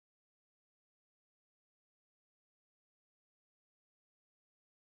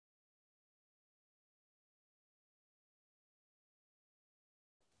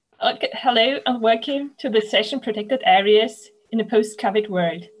Hello and welcome to the session Protected Areas in a Post-COVID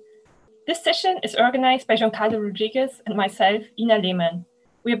World. This session is organized by Giancarlo Rodriguez and myself, Ina Lehmann.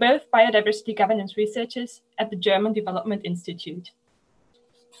 We are both biodiversity governance researchers at the German Development Institute.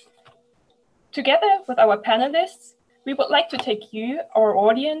 Together with our panelists, we would like to take you, our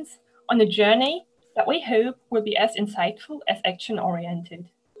audience, on a journey that we hope will be as insightful as action-oriented.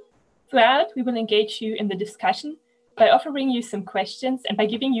 Throughout, we will engage you in the discussion by offering you some questions and by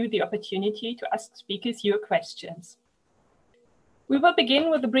giving you the opportunity to ask speakers your questions. We will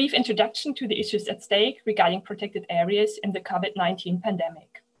begin with a brief introduction to the issues at stake regarding protected areas in the COVID-19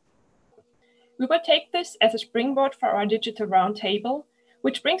 pandemic. We will take this as a springboard for our digital roundtable,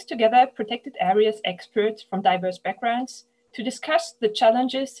 which brings together protected areas experts from diverse backgrounds to discuss the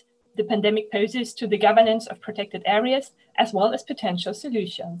challenges the pandemic poses to the governance of protected areas, as well as potential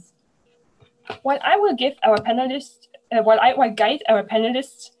solutions. While I will guide our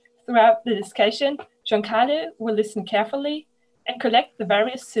panelists throughout the discussion, Giancarlo will listen carefully and collect the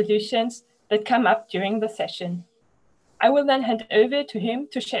various solutions that come up during the session. I will then hand over to him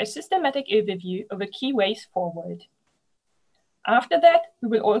to share a systematic overview of the key ways forward. After that, we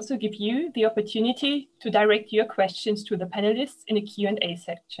will also give you the opportunity to direct your questions to the panelists in a Q&A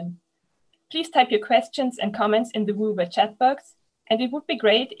section. Please type your questions and comments in the Woover chat box, and it would be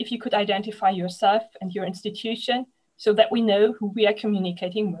great if you could identify yourself and your institution so that we know who we are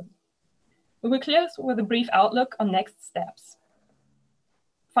communicating with. We will close with a brief outlook on next steps.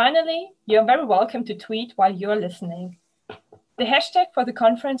 Finally, you're very welcome to tweet while you're listening. The hashtag for the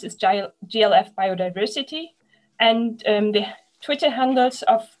conference is GLF Biodiversity, and the Twitter handles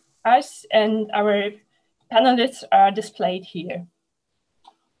of us and our panelists are displayed here.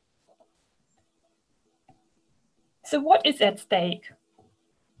 So what is at stake?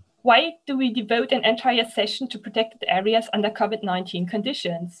 Why do we devote an entire session to protected areas under COVID-19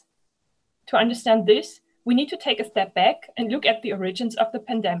 conditions? To understand this, we need to take a step back and look at the origins of the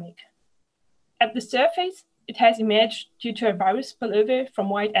pandemic. At the surface, it has emerged due to a virus spillover from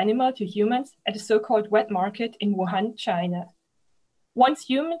wild animal to humans at a so-called wet market in Wuhan, China. Once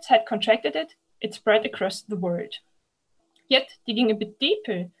humans had contracted it, it spread across the world. Yet, digging a bit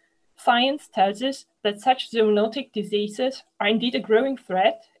deeper, science tells us that such zoonotic diseases are indeed a growing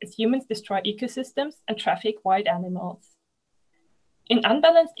threat as humans destroy ecosystems and traffic wild animals. In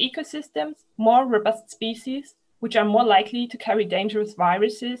unbalanced ecosystems, more robust species, which are more likely to carry dangerous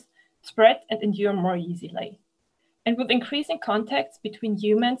viruses, spread and endure more easily. And with increasing contacts between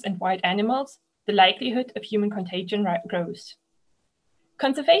humans and wild animals, the likelihood of human contagion grows.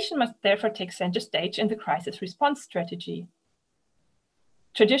 Conservation must therefore take center stage in the crisis response strategy.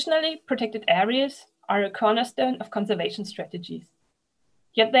 Traditionally, protected areas are a cornerstone of conservation strategies.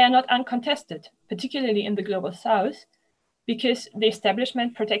 Yet they are not uncontested, particularly in the global south, because the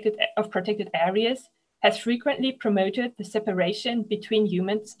establishment of protected areas has frequently promoted the separation between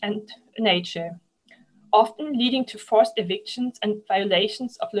humans and nature, often leading to forced evictions and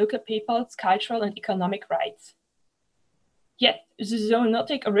violations of local people's cultural and economic rights. Yet the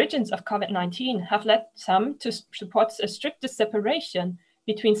zoonotic origins of COVID-19 have led some to support a stricter separation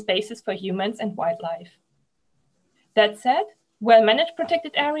between spaces for humans and wildlife. That said, well-managed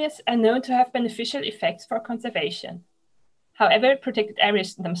protected areas are known to have beneficial effects for conservation. However, protected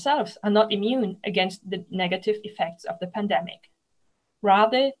areas themselves are not immune against the negative effects of the pandemic.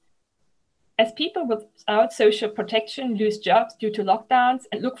 Rather, as people without social protection lose jobs due to lockdowns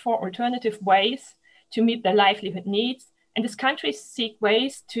and look for alternative ways to meet their livelihood needs, and as countries seek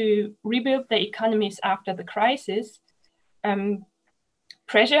ways to rebuild their economies after the crisis,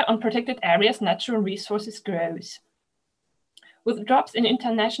 pressure on protected areas' natural resources grows. With drops in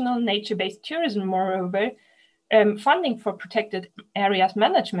international nature-based tourism, moreover, funding for protected areas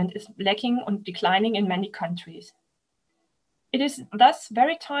management is lacking or declining in many countries. It is thus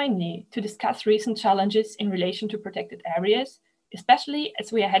very timely to discuss recent challenges in relation to protected areas, especially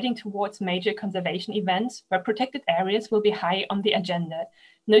as we are heading towards major conservation events where protected areas will be high on the agenda,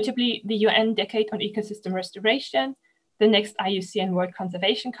 notably the UN Decade on Ecosystem Restoration, the next IUCN World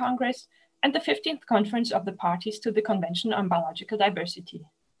Conservation Congress, and the 15th Conference of the Parties to the Convention on Biological Diversity.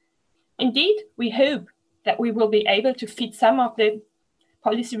 Indeed, we hope that we will be able to feed some of the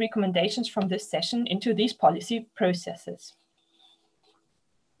policy recommendations from this session into these policy processes.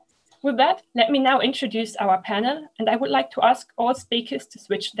 With that, let me now introduce our panel, and I would like to ask all speakers to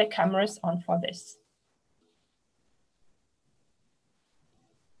switch their cameras on for this.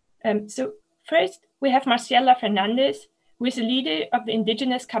 So first, we have Marciela Fernandez, who is a leader of the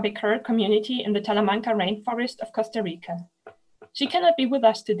indigenous Cabecur community in the Talamanca rainforest of Costa Rica. She cannot be with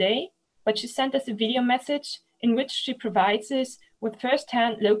us today, but she sent us a video message in which she provides us with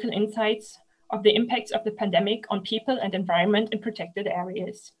first-hand local insights of the impacts of the pandemic on people and environment in protected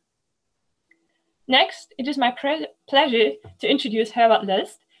areas. Next, it is my pleasure to introduce Herbert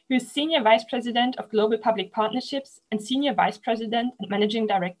List, who is Senior Vice President of Global Public Partnerships and Senior Vice President and Managing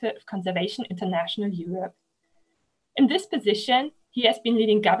Director of Conservation International Europe. In this position, he has been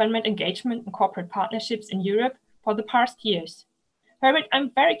leading government engagement and corporate partnerships in Europe for the past years. Herbert,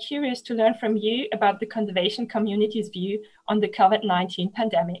 I'm very curious to learn from you about the conservation community's view on the COVID-19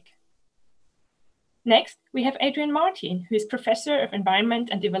 pandemic. Next, we have Adrian Martin, who is Professor of Environment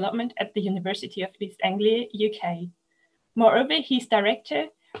and Development at the University of East Anglia, UK. Moreover, he's Director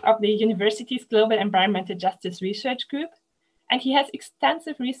of the university's Global Environmental Justice Research Group, and he has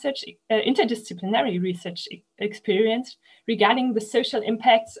extensive research, interdisciplinary research experience regarding the social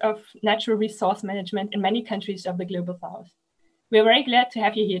impacts of natural resource management in many countries of the Global South. We're very glad to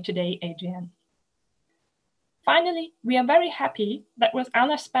have you here today, Adrian. Finally, we are very happy that with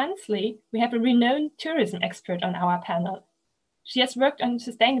Anna Spensley, we have a renowned tourism expert on our panel. She has worked on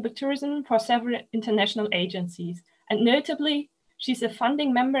sustainable tourism for several international agencies, and notably, she's a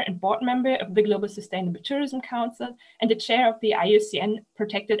founding member and board member of the Global Sustainable Tourism Council and the chair of the IUCN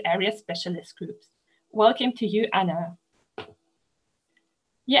Protected Area Specialist Groups. Welcome to you, Anna.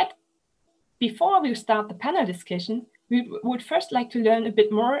 Yet, before we start the panel discussion, we would first like to learn a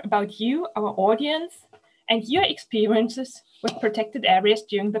bit more about you, our audience, and your experiences with protected areas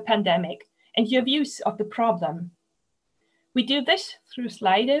during the pandemic and your views of the problem. We do this through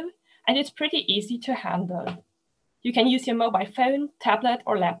Slido, and it's pretty easy to handle. You can use your mobile phone, tablet,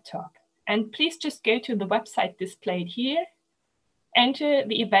 or laptop. And please just go to the website displayed here, enter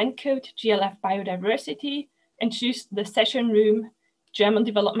the event code GLF Biodiversity, and choose the session room German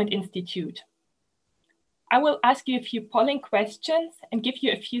Development Institute. I will ask you a few polling questions and give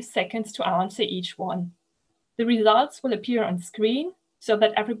you a few seconds to answer each one. The results will appear on screen so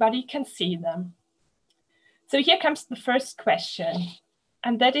that everybody can see them. So here comes the first question,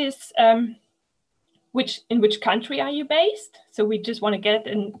 and that is, in which country are you based? So we just want to get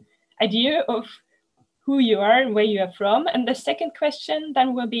an idea of who you are and where you are from. And the second question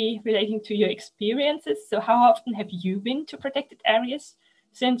then will be relating to your experiences. So how often have you been to protected areas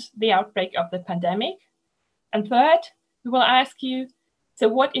since the outbreak of the pandemic? And third, we will ask you, so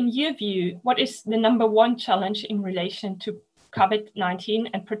what, in your view, what is the #1 challenge in relation to COVID-19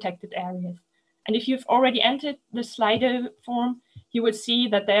 and protected areas? And if you've already entered the Slido form, you will see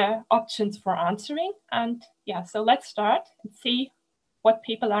that there are options for answering. And yeah, so let's start and see what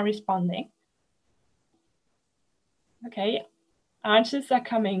people are responding. Okay, answers are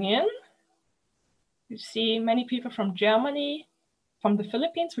coming in. You see many people from Germany, from the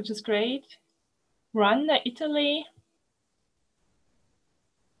Philippines, which is great, Rwanda, Italy.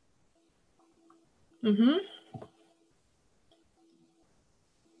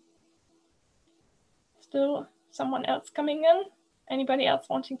 Still someone else coming in? Anybody else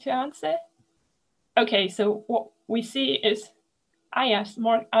wanting to answer? Okay, so what we see is, yes,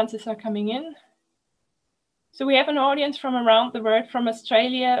 more answers are coming in. So we have an audience from around the world, from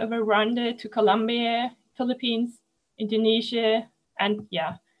Australia, over Rwanda to Colombia, Philippines, Indonesia, and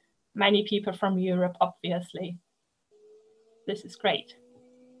yeah, many people from Europe, obviously. This is great.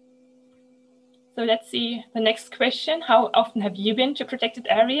 So let's see the next question. How often have you been to protected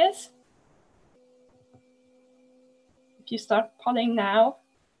areas? If you start polling now.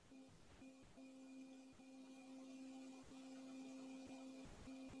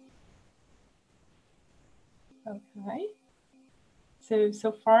 Okay.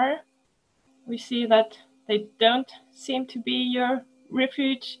 So far, we see that they don't seem to be your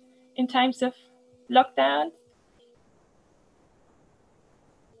refuge in times of lockdown.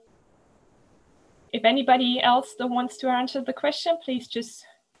 If anybody else that wants to answer the question, please just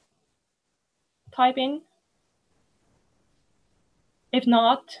type in. If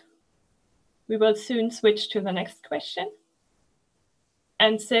not, we will soon switch to the next question.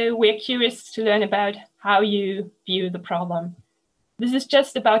 And so we're curious to learn about how you view the problem. This is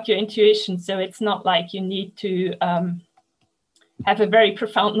just about your intuition, so it's not like you need to have a very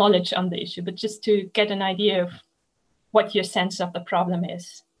profound knowledge on the issue, but just to get an idea of what your sense of the problem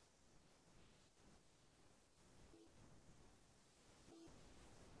is.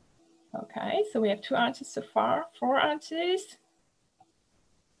 Okay, so we have 2 answers so far, 4 answers.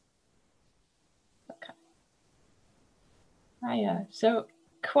 Okay. Yeah, so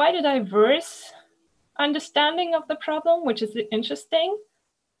quite a diverse understanding of the problem, which is interesting.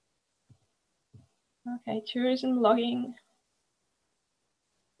 Okay, tourism, logging.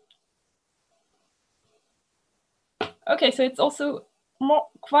 Okay, so it's also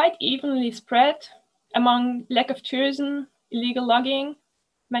quite evenly spread among lack of tourism, illegal logging?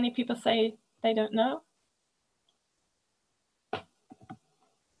 Many people say they don't know.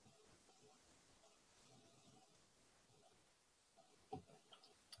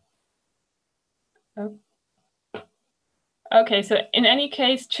 Oh. Okay, so in any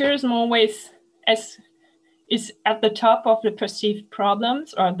case, tourism always is at the top of the perceived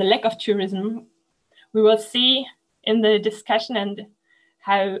problems, or the lack of tourism. We will see in the discussion and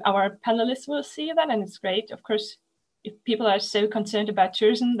how our panelists will see that, and it's great, of course, if people are so concerned about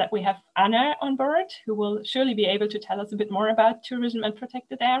tourism, that we have Anna on board, who will surely be able to tell us a bit more about tourism and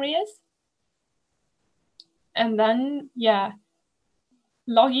protected areas. And then, yeah,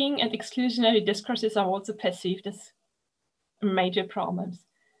 logging and exclusionary discourses are also perceived as major problems.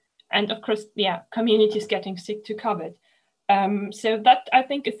 And of course, yeah, communities getting sick to COVID. So that, I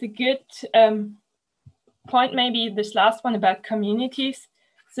think, is a good point, maybe this last one about communities.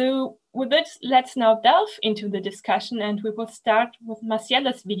 So with this, let's now delve into the discussion, and we will start with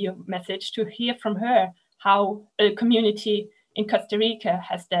Marciela's video message to hear from her how a community in Costa Rica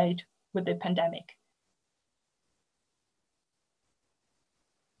has dealt with the pandemic.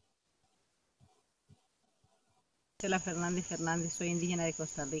 Marcela Fernández, soy indígena de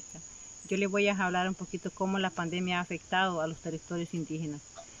Costa Rica. Yo les voy a hablar un poquito cómo la pandemia ha afectado a los territorios indígenas.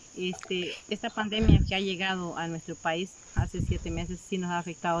 Esta pandemia que ha llegado a nuestro país hace 7 meses sí nos ha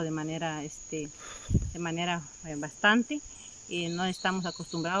afectado de manera bastante. No estamos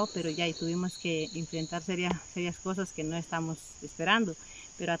acostumbrados, pero ya tuvimos que enfrentar serias cosas que no estamos esperando.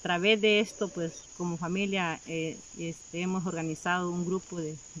 Pero a través de esto, pues como familia, hemos organizado un grupo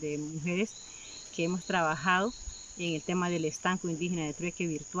de mujeres que hemos trabajado en el tema del estanco indígena de trueque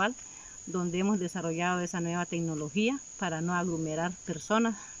virtual, donde hemos desarrollado esa nueva tecnología para no aglomerar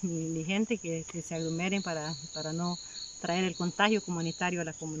personas ni gente que se aglomeren para no traer el contagio comunitario a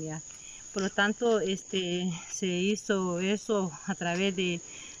la comunidad. Por lo tanto, se hizo eso a través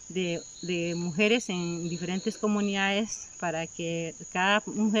de mujeres en diferentes comunidades para que cada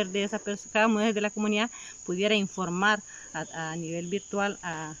mujer de la comunidad pudiera informar a nivel virtual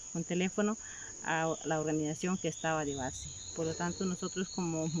con teléfono a la organización que estaba de base. Por lo tanto, nosotros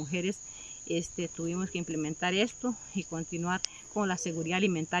como mujeres tuvimos que implementar esto y continuar con la seguridad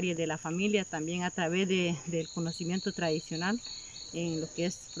alimentaria de la familia, también a través del conocimiento tradicional en lo que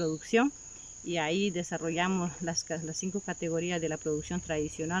es producción. Y ahí desarrollamos las 5 categorías de la producción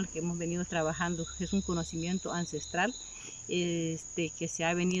tradicional que hemos venido trabajando. Es un conocimiento ancestral que se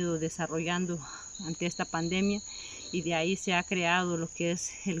ha venido desarrollando ante esta pandemia, y de ahí se ha creado lo que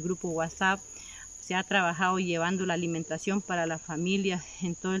es el grupo WhatsApp. Se ha trabajado llevando la alimentación para la familia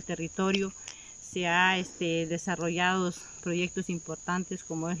en todo el territorio. Se ha desarrollado proyectos importantes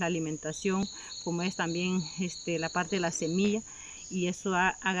como es la alimentación, como es también la parte de la semilla, y eso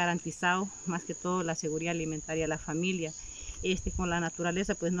ha garantizado más que todo la seguridad alimentaria a la familia. Con la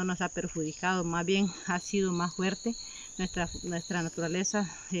naturaleza pues no nos ha perjudicado, más bien ha sido más fuerte. Nuestra naturaleza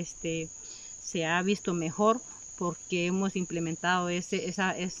se ha visto mejor, porque hemos implementado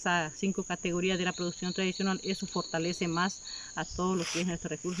esas 5 categorías de la producción tradicional. Eso fortalece más a todo lo que es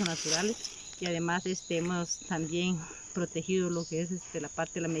nuestros recursos naturales, y además hemos también protegido lo que es la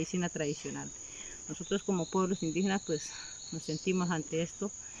parte de la medicina tradicional. Nosotros como pueblos indígenas pues nos sentimos ante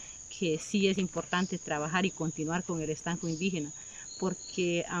esto que sí es importante trabajar y continuar con el estanco indígena,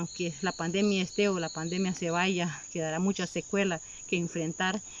 porque aunque la pandemia esté o la pandemia se vaya, quedará mucha secuela que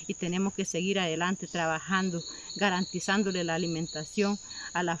enfrentar, y tenemos que seguir adelante trabajando, garantizándole la alimentación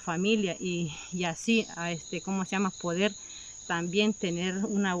a la familia, y así poder también tener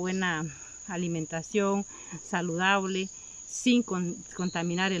una buena alimentación saludable sin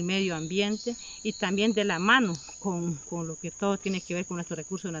contaminar el medio ambiente, y también de la mano con lo que todo tiene que ver con nuestros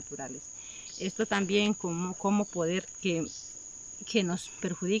recursos naturales. Esto también como poder que nos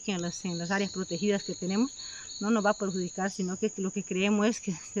perjudiquen en las áreas protegidas que tenemos, no nos va a perjudicar, sino que lo que creemos es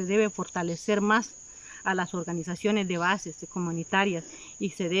que se debe fortalecer más a las organizaciones de bases comunitarias, y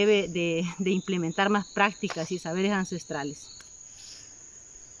se debe de implementar más prácticas y saberes ancestrales.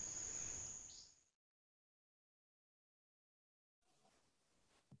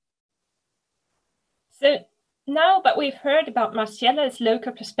 So now that we've heard about Marciela's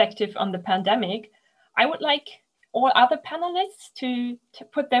local perspective on the pandemic, I would like all other panelists to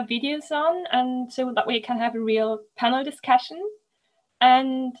put their videos on, and so that we can have a real panel discussion.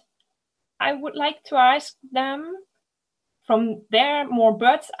 And I would like to ask them, from their more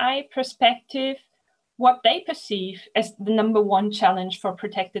bird's eye perspective, what they perceive as the #1 challenge for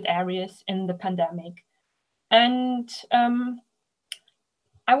protected areas in the pandemic. And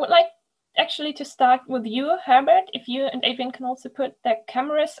I would like actually to start with you, Herbert, if you and Adrian can also put their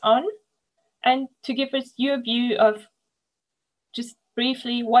cameras on, and to give us your view of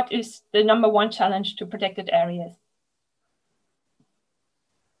briefly, what is the #1 challenge to protected areas?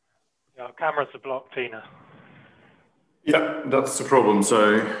 Yeah, cameras are blocked, Tina. Yeah, that's the problem.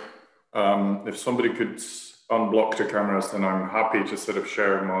 So if somebody could unblock the cameras, then I'm happy to sort of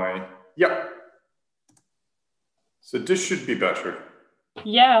share my, yeah. So this should be better.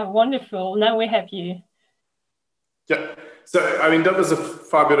 Yeah, wonderful. Now we have you. Yeah. So, I mean, that was a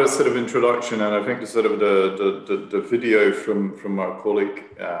fabulous sort of introduction, and I think the sort of the video from our colleague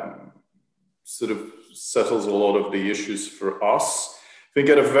sort of settles a lot of the issues for us. I think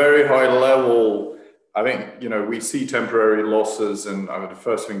at a very high level, I think, you know, we see temporary losses, and I mean, the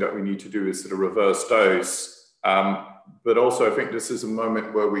first thing that we need to do is sort of reverse those. But also, I think this is a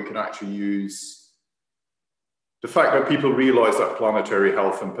moment where we can actually use the fact that people realize that planetary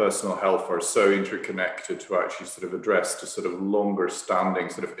health and personal health are so interconnected to actually sort of address the sort of longer standing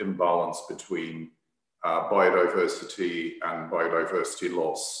sort of imbalance between biodiversity and biodiversity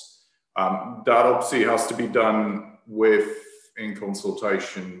loss. That obviously has to be done in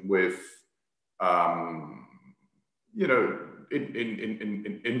consultation with, you know,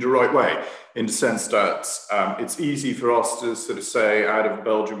 in the right way, in the sense that it's easy for us to sort of say out of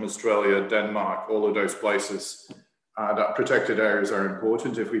Belgium, Australia, Denmark, all of those places, that protected areas are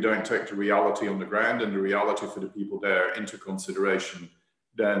important. If we don't take the reality on the ground and the reality for the people there into consideration,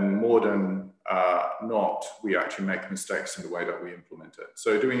 then more than not, we actually make mistakes in the way that we implement it.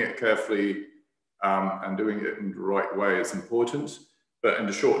 So doing it carefully and doing it in the right way is important. But in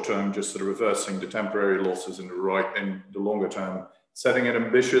the short term, just sort of reversing the temporary losses in the longer term, setting an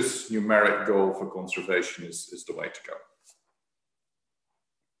ambitious numeric goal for conservation is the way to go.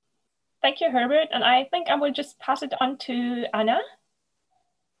 Thank you, Herbert. And I think I will just pass it on to Anna.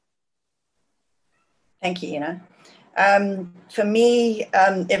 Thank you, Ina. For me,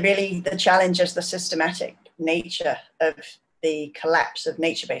 the challenge is the systematic nature of the collapse of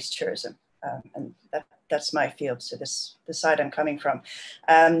nature-based tourism. And that's my field, so this the side I'm coming from.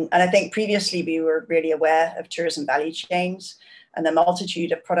 And I think previously we were really aware of tourism value chains and the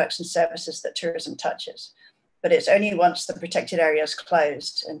multitude of products and services that tourism touches. But it's only once the protected areas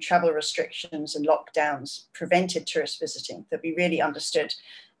closed and travel restrictions and lockdowns prevented tourist visiting that we really understood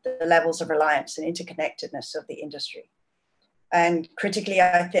the levels of reliance and interconnectedness of the industry. And critically,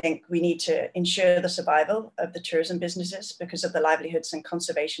 I think we need to ensure the survival of the tourism businesses because of the livelihoods and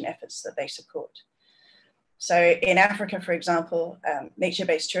conservation efforts that they support. So in Africa, for example,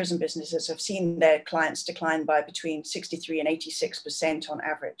 nature-based tourism businesses have seen their clients decline by between 63 and 86% on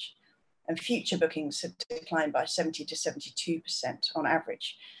average. And future bookings have declined by 70 to 72% on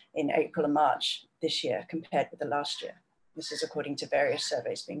average in April and March this year compared with the last year. This is according to various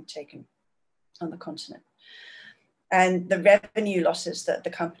surveys being taken on the continent. And the revenue losses that the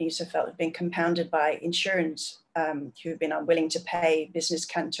companies have felt have been compounded by insurers who have been unwilling to pay business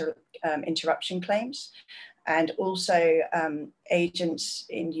interruption claims, and also agents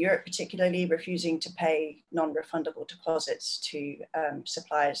in Europe particularly refusing to pay non-refundable deposits to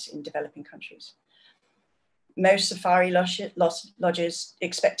suppliers in developing countries. Most safari lodges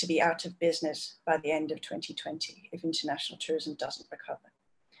expect to be out of business by the end of 2020 if international tourism doesn't recover.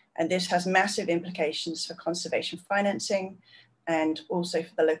 And this has massive implications for conservation financing and also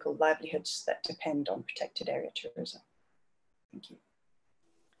for the local livelihoods that depend on protected area tourism. Thank you.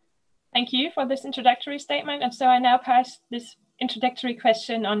 Thank you for this introductory statement. And so I now pass this introductory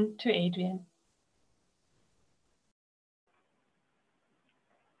question on to Adrian.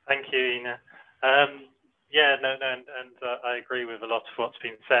 Thank you, Ina. I agree with a lot of what's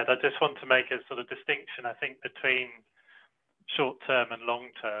been said. I just want to make a sort of distinction, I think, between short-term and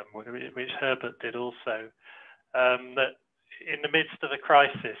long-term, which Herbert did also, that in the midst of a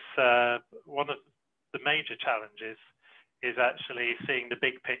crisis, one of the major challenges is actually seeing the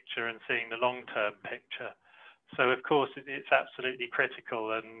big picture and seeing the long-term picture. So of course it's absolutely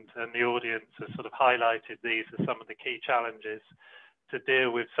critical, and the audience has sort of highlighted these as some of the key challenges to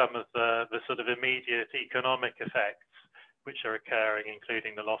deal with some of the sort of immediate economic effects which are occurring,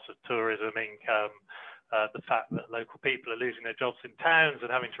 including the loss of tourism income, the fact that local people are losing their jobs in towns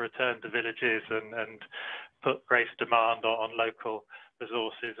and having to return to villages and put greater demand on local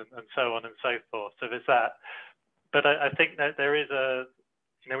resources and so on and so forth. So there's that. But I think that there is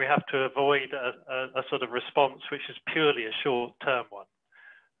we have to avoid a sort of response which is purely a short-term one.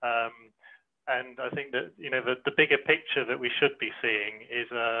 And I think that, the bigger picture that we should be seeing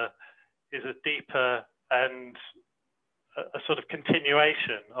is a deeper and a sort of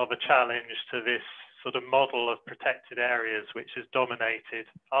continuation of a challenge to this sort of model of protected areas which has dominated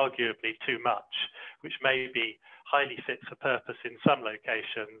arguably too much, which may be highly fit for purpose in some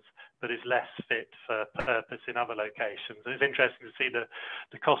locations, but is less fit for purpose in other locations. And it's interesting to see the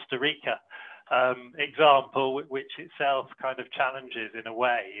Costa Rica example, which itself kind of challenges in a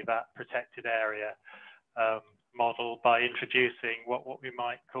way that protected area model by introducing what we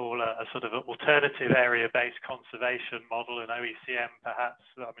might call a sort of alternative area-based conservation model, an OECM perhaps,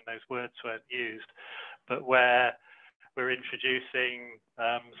 I mean those words weren't used, but where we're introducing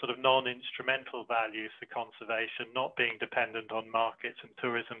sort of non-instrumental values for conservation, not being dependent on markets and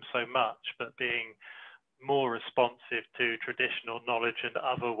tourism so much, but being more responsive to traditional knowledge and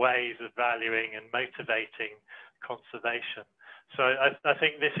other ways of valuing and motivating conservation. So I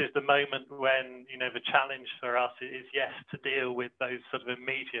think this is the moment when, you know, the challenge for us is, yes, to deal with those sort of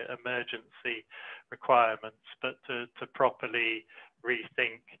immediate emergency requirements, but to properly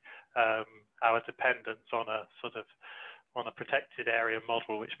rethink our dependence on a sort of protected area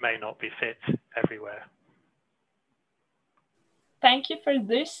model, which may not be fit everywhere. Thank you for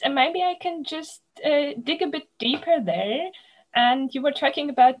this. And maybe I can just dig a bit deeper there. And you were talking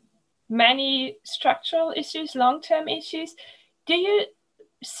about many structural issues, long-term issues. Do you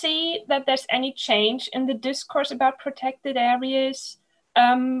see that there's any change in the discourse about protected areas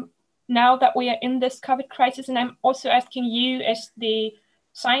now that we are in this COVID crisis? And I'm also asking you as the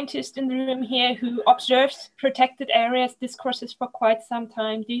scientist in the room here who observes protected areas discourses for quite some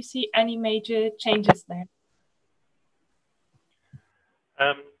time. Do you see any major changes there?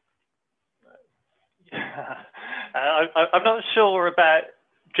 I'm not sure about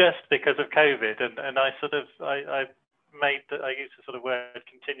just because of COVID, and I used the sort of word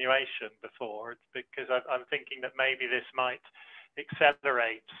continuation before, because I'm thinking that maybe this might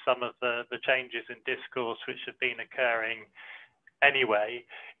accelerate some of the changes in discourse which have been occurring anyway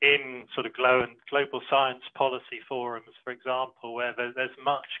in sort of global science policy forums, for example, where there's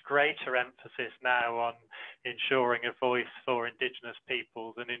much greater emphasis now on ensuring a voice for indigenous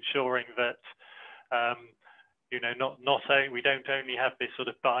peoples and ensuring that you know, we don't only have this sort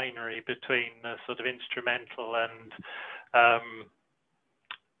of binary between the sort of instrumental and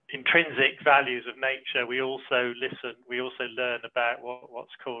intrinsic values of nature. We also learn about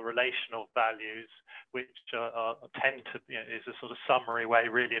what's called relational values, which tend to, you know, is a sort of summary way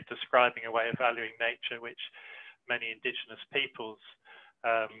really of describing a way of valuing nature, which many indigenous peoples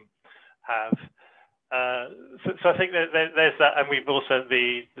have. So I think that there's that, and we've also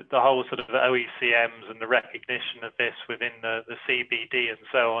the whole sort of the OECMs and the recognition of this within the CBD and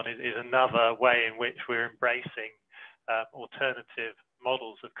so on is another way in which we're embracing alternative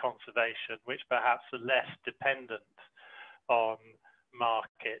models of conservation, which perhaps are less dependent on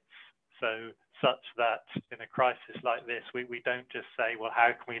markets. So such that in a crisis like this, we don't just say, well,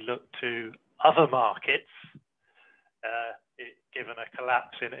 how can we look to other markets? Given a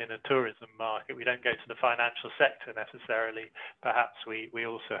collapse in a tourism market, we don't go to the financial sector necessarily. Perhaps we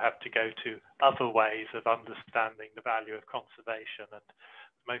also have to go to other ways of understanding the value of conservation and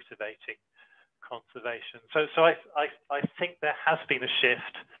motivating conservation. So I think there has been a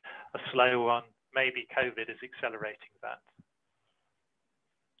shift, a slow one. Maybe COVID is accelerating that.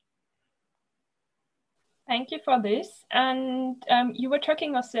 Thank you for this. And you were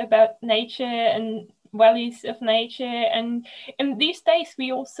talking also about nature and values of nature. And in these days,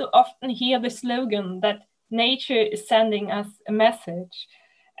 we also often hear the slogan that nature is sending us a message.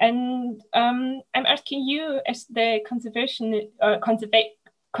 And I'm asking you as the Conservation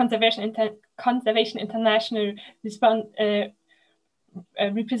International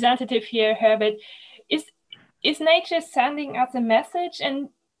representative here, Herbert, is nature sending us a message? And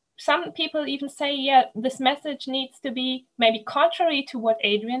some people even say, yeah, this message needs to be maybe contrary to what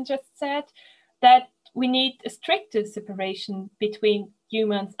Adrian just said, that we need a stricter separation between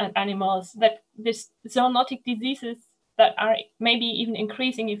humans and animals, that this zoonotic diseases that are maybe even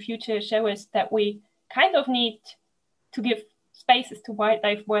increasing in future show us that we kind of need to give spaces to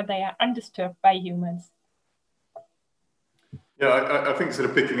wildlife where they are undisturbed by humans. Yeah, I think sort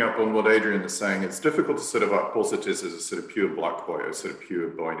of picking up on what Adrian is saying, it's difficult to sort of posit this as a sort of pure black-white or sort of pure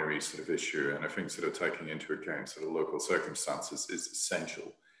binary sort of issue. And I think sort of taking into account sort of local circumstances is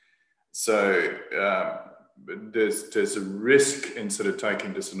essential. So there's a risk in sort of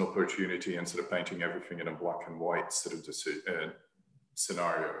taking this an opportunity and sort of painting everything in a black and white sort of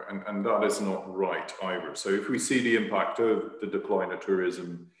scenario. And that is not right either. So if we see the impact of the decline of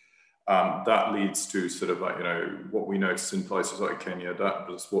tourism, that leads to sort of like, you know, what we notice in places like Kenya, that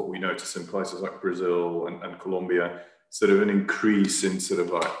was what we notice in places like Brazil and Colombia, sort of an increase in sort of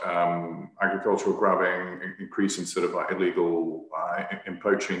like agricultural grabbing, increase in sort of like illegal in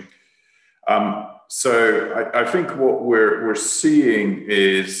poaching. So I think what we're seeing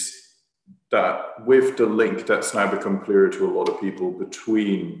is that with the link that's now become clearer to a lot of people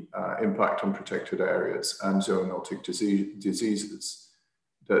between impact on protected areas and zoonotic diseases,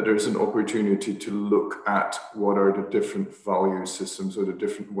 that there's an opportunity to look at what are the different value systems or the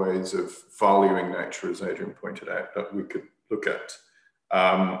different ways of valuing nature, as Adrian pointed out, that we could look at.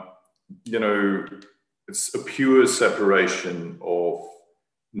 You know, it's a pure separation of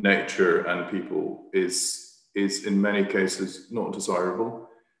nature and people is in many cases not desirable,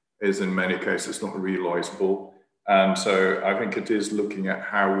 is in many cases not realizable. And so I think it is looking at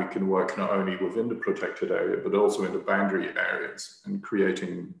how we can work not only within the protected area, but also in the boundary areas and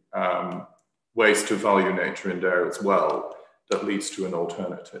creating ways to value nature in there as well that leads to an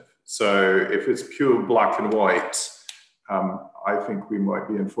alternative. So if it's pure black and white, I think we might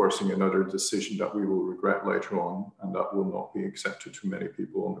be enforcing another decision that we will regret later on, and that will not be accepted to many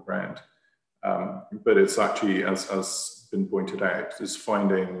people on the ground. But it's actually, as been pointed out, is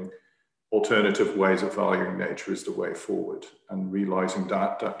finding alternative ways of valuing nature is the way forward, and realizing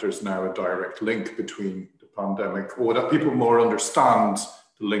that there's now a direct link between the pandemic, or that people more understand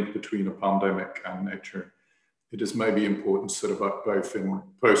the link between a pandemic and nature. It is maybe important sort of both in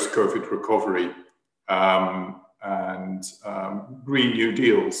post-COVID recovery and Green New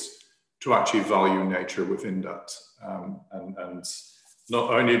Deals to actually value nature within that, and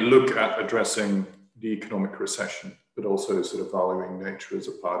not only look at addressing the economic recession, but also sort of valuing nature as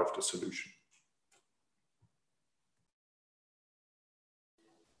a part of the solution.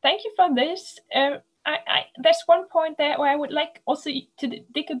 Thank you for this. There's one point there where I would like also to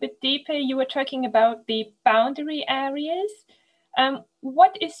dig a bit deeper. You were talking about the boundary areas.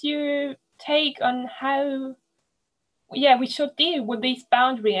 What is your take on how we should deal with these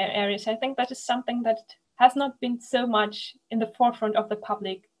boundary areas? I think that is something that has not been so much in the forefront of the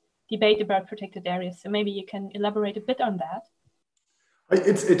public debate about protected areas. So maybe you can elaborate a bit on that.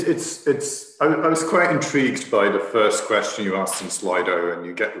 I was quite intrigued by the first question you asked in Slido, and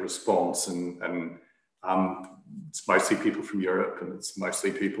you get the response, and it's mostly people from Europe, and it's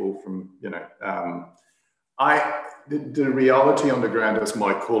mostly people from, you know, the reality on the ground, as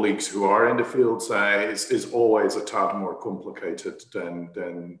my colleagues who are in the field say, is always a tad more complicated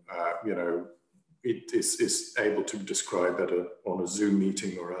than you know, it is able to describe on a Zoom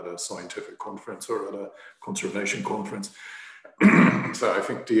meeting or at a scientific conference or at a conservation conference. So I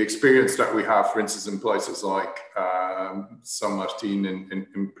think the experience that we have, for instance, in places like San Martin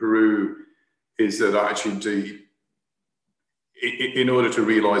in Peru, is that actually in order to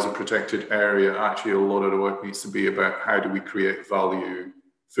realize a protected area, actually a lot of the work needs to be about how do we create value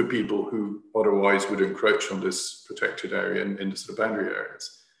for people who otherwise would encroach on this protected area in the sort of boundary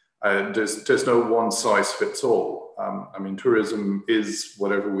areas. There's no one size fits all. I mean, tourism is,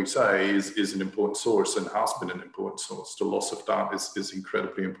 whatever we say, is an important source and has been an important source. The loss of that is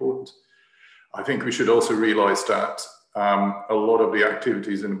incredibly important. I think we should also realize that a lot of the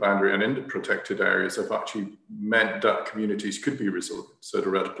activities in the boundary and in the protected areas have actually meant that communities could be resilient. So the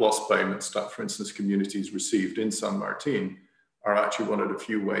Red Plus payments that, for instance, communities received in San Martin are actually one of the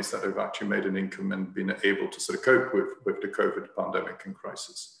few ways that they've actually made an income and been able to sort of cope with the COVID pandemic and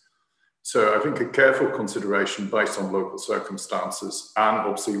crisis. So I think a careful consideration based on local circumstances, and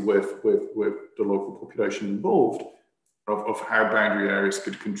obviously with the local population involved, of how boundary areas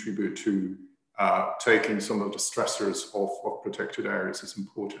could contribute to taking some of the stressors of protected areas is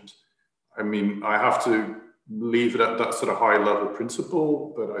important. I mean, I have to leave it at that sort of high level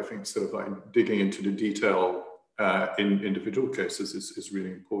principle, but I think sort of like digging into the detail in individual cases is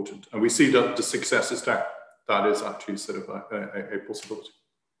really important. And we see that the success is that is actually sort of a possibility.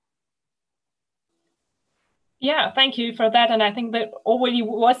 Yeah, thank you for that. And I think that already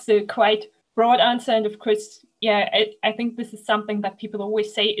was a quite broad answer. And of course, yeah, I think this is something that people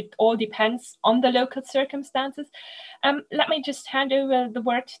always say, it all depends on the local circumstances. Let me just hand over the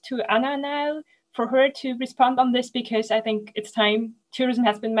word to Anna now for her to respond on this, because I think it's time. Tourism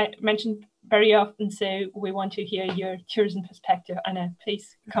has been mentioned very often, so we want to hear your tourism perspective. Anna,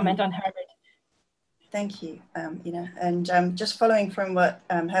 please comment on Herbert. Thank you, Ina. And just following from what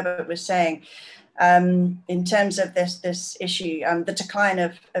Herbert was saying, in terms of this issue, the decline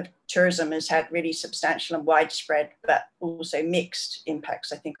of tourism has had really substantial and widespread, but also mixed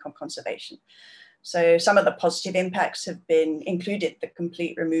impacts, I think, on conservation. So some of the positive impacts have been included the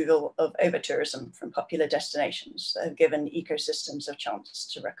complete removal of over-tourism from popular destinations that have given ecosystems a chance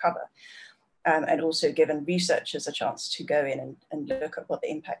to recover, and also given researchers a chance to go in and look at what the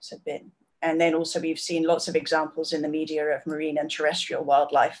impacts have been. And then also we've seen lots of examples in the media of marine and terrestrial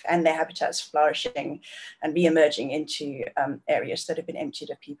wildlife and their habitats flourishing and re-emerging into areas that have been emptied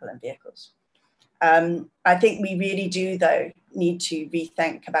of people and vehicles. I think we really do, though, need to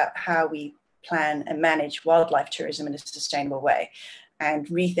rethink about how we plan and manage wildlife tourism in a sustainable way and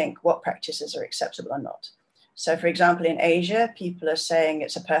rethink what practices are acceptable or not. So, for example, in Asia, people are saying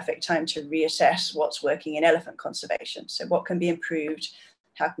it's a perfect time to reassess what's working in elephant conservation. So what can be improved?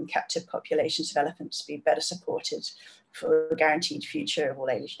 How can captive populations of elephants be better supported for a guaranteed future of all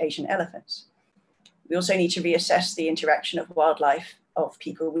Asian elephants? We also need to reassess the interaction of wildlife of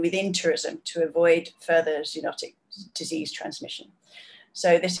people within tourism to avoid further zoonotic disease transmission.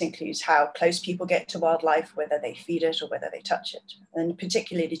 So this includes how close people get to wildlife, whether they feed it or whether they touch it. And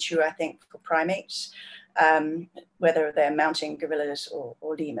particularly true, I think, for primates, whether they're mountain gorillas or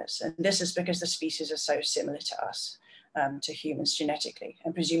lemurs. And this is because the species are so similar to us, to humans genetically,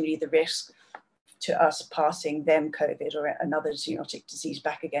 and presumably the risk to us passing them COVID or another zoonotic disease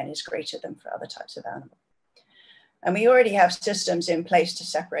back again is greater than for other types of animal. And we already have systems in place to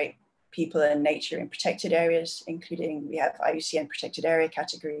separate people and nature in protected areas, including we have IUCN protected area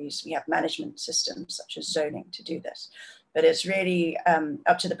categories, we have management systems such as zoning to do this. But it's really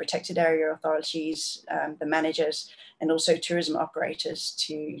up to the protected area authorities, the managers, and also tourism operators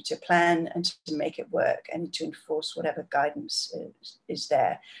to plan and to make it work and to enforce whatever guidance is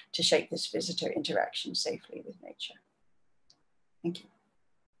there to shape this visitor interaction safely with nature. Thank you.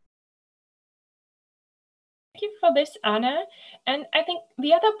 Thank you for this, Anna. And I think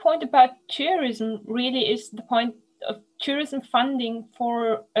the other point about tourism really is the point of tourism funding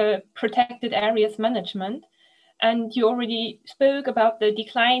for protected areas management. And you already spoke about the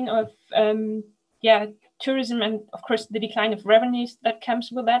decline of tourism and, of course, the decline of revenues that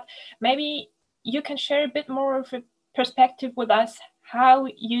comes with that. Maybe you can share a bit more of a perspective with us, how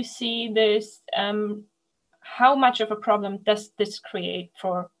you see this, how much of a problem does this create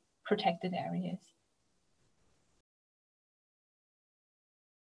for protected areas?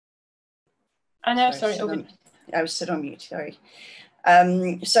 Anna, sorry. I was still on mute, sorry.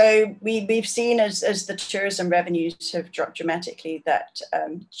 So we've seen as the tourism revenues have dropped dramatically that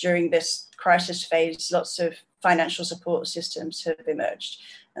during this crisis phase, lots of financial support systems have emerged.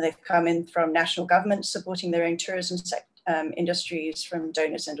 And they've come in from national governments supporting their own tourism industries, from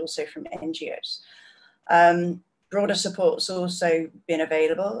donors and also from NGOs. Broader support's also been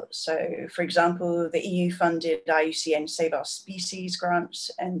available. So, for example, the EU-funded IUCN Save Our Species grants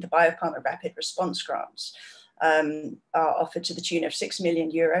and the Biopartner Rapid Response grants are offered to the tune of €6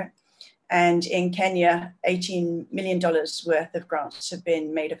 million. And in Kenya, $18 million worth of grants have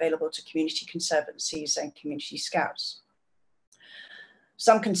been made available to community conservancies and community scouts.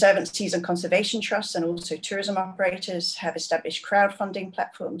 Some conservancies and conservation trusts and also tourism operators have established crowdfunding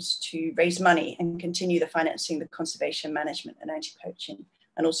platforms to raise money and continue the financing, the conservation management and anti-poaching,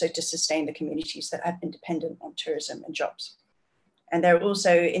 and also to sustain the communities that have been dependent on tourism and jobs. And there are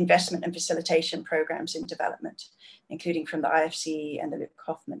also investment and facilitation programs in development, including from the IFC and the Luke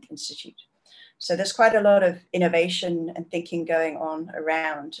Hoffman Institute. So there's quite a lot of innovation and thinking going on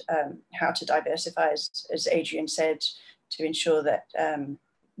around how to diversify, as Adrian said, to ensure that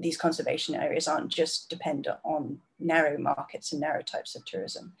these conservation areas aren't just dependent on narrow markets and narrow types of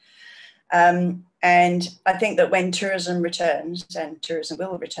tourism. And I think that when tourism returns, and tourism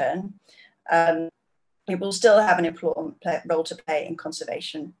will return, it will still have an important role to play in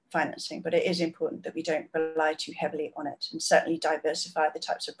conservation financing, but it is important that we don't rely too heavily on it and certainly diversify the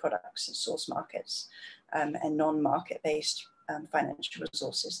types of products and source markets and non-market-based financial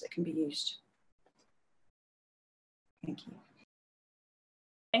resources that can be used. Thank you.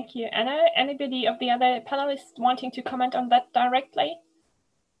 Thank you, Anna. Anybody of the other panelists wanting to comment on that directly?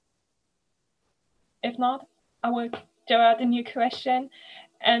 If not, I will throw out a new question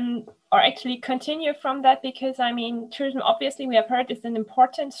or actually continue from that, because I mean, tourism, obviously we have heard, is an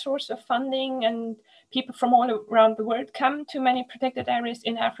important source of funding, and people from all around the world come to many protected areas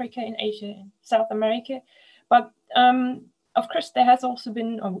in Africa, in Asia, in South America. But of course, there has also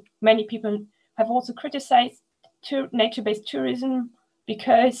been, or many people have also criticized nature-based tourism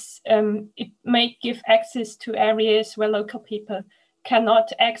because it may give access to areas where local people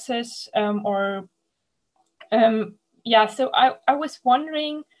cannot access so I was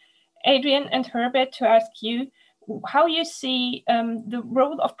wondering, Adrian and Herbert, to ask you how you see the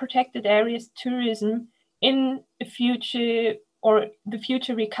role of protected areas tourism in the future, or the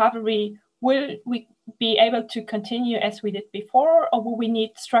future recovery. Will we be able to continue as we did before, or will we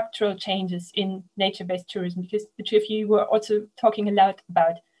need structural changes in nature-based tourism? Because the two of you were also talking a lot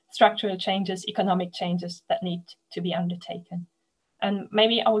about structural changes, economic changes that need to be undertaken. And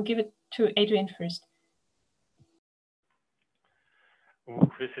maybe I will give it to Adrian first.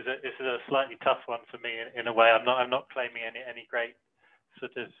 Ooh, this is a slightly tough one for me in a way. I'm not claiming any great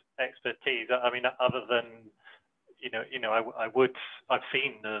sort of expertise. I mean, other than I've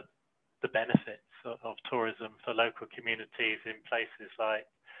seen the benefits of tourism for local communities in places like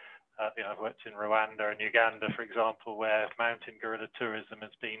I've worked in Rwanda and Uganda, for example, where mountain gorilla tourism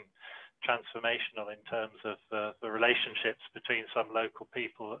has been transformational in terms of the relationships between some local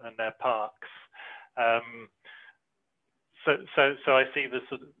people and their parks. So I see the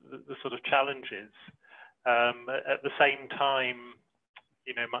sort of challenges. At the same time,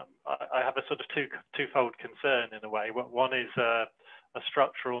 I have a sort of twofold concern in a way. One is a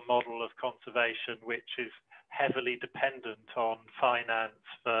structural model of conservation which is heavily dependent on finance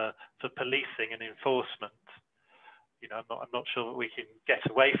for policing and enforcement. I'm not sure that we can get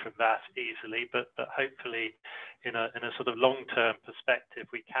away from that easily, but hopefully in a sort of long-term perspective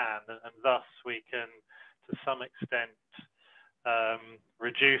we can, and thus we can to some extent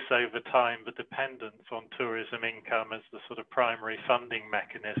reduce over time the dependence on tourism income as the sort of primary funding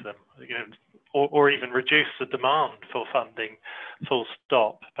mechanism, or even reduce the demand for funding, full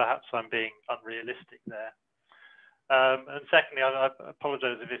stop. Perhaps I'm being unrealistic there. And secondly, I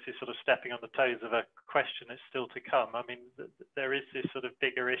apologize if this is sort of stepping on the toes of a question that's still to come. I mean, there is this sort of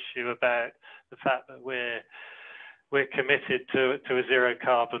bigger issue about the fact that we're committed to a zero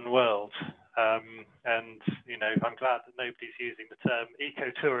carbon world. And I'm glad that nobody's using the term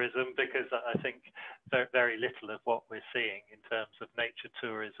ecotourism, because I think very little of what we're seeing in terms of nature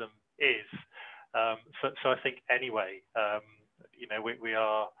tourism is. So I think anyway,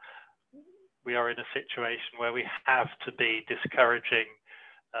 we are in a situation where we have to be discouraging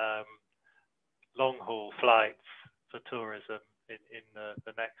long haul flights for tourism in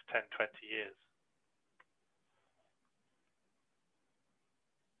the next 10, 20 years.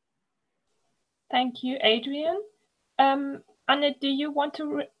 Thank you, Adrian. Anna, do you want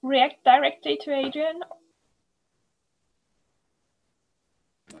to react directly to Adrian?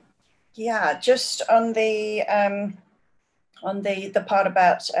 Yeah, just on the part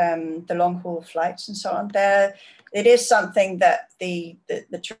about the long haul flights and so on, it is something that the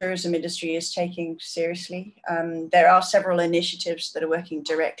tourism industry is taking seriously. There are several initiatives that are working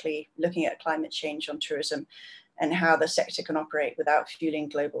directly looking at climate change on tourism and how the sector can operate without fueling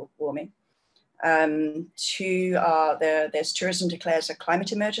global warming. Two are there's Tourism Declares a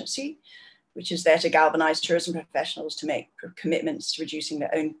Climate Emergency, which is there to galvanize tourism professionals to make commitments to reducing their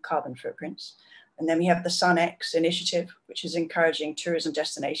own carbon footprints. And then we have the SunX initiative, which is encouraging tourism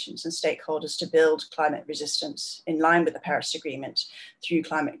destinations and stakeholders to build climate resistance in line with the Paris Agreement through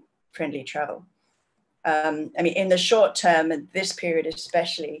climate-friendly travel. I mean, in the short term, and this period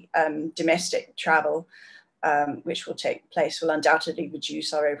especially, domestic travel, which will take place, will undoubtedly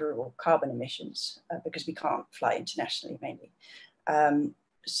reduce our overall carbon emissions because we can't fly internationally mainly.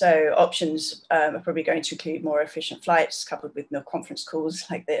 So options are probably going to include more efficient flights coupled with more conference calls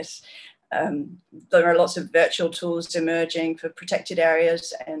like this. There are lots of virtual tools emerging for protected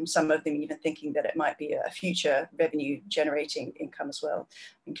areas, and some of them even thinking that it might be a future revenue generating income as well,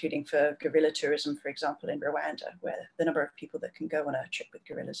 including for gorilla tourism, for example, in Rwanda, where the number of people that can go on a trip with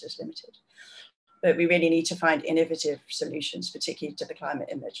gorillas is limited. But we really need to find innovative solutions, particularly to the climate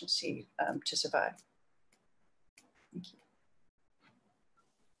emergency, to survive. Thank you.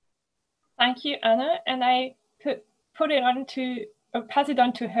 Thank you, Anna. And I pass it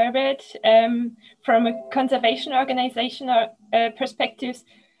on to Herbert. From a conservation organization perspective,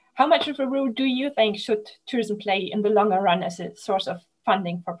 how much of a role do you think should tourism play in the longer run as a source of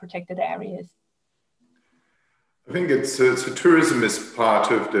funding for protected areas? I think it's so tourism is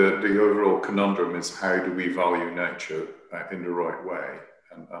part of the overall conundrum is how do we value nature in the right way?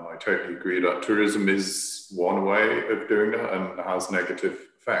 And I totally agree that tourism is one way of doing that and has negative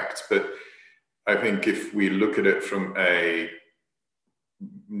effects. But I think if we look at it from a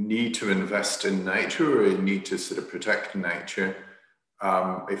need to invest in nature or a need to sort of protect nature,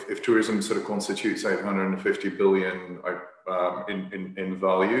 if tourism sort of constitutes 850 billion in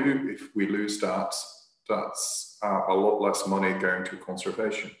value, if we lose that, that's a lot less money going to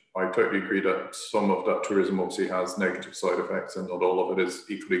conservation. I totally agree that some of that tourism obviously has negative side effects and not all of it is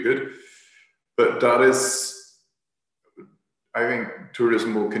equally good. But that is, I think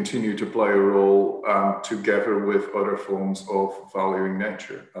tourism will continue to play a role together with other forms of valuing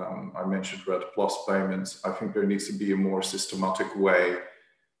nature. I mentioned Red Plus payments. I think there needs to be a more systematic way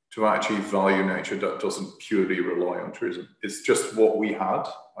to actually value nature that doesn't purely rely on tourism. It's just what we had,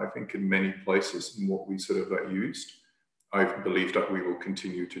 I think, in many places and what we sort of used. I believe that we will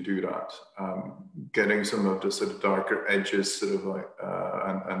continue to do that. Getting some of the sort of darker edges sort of like,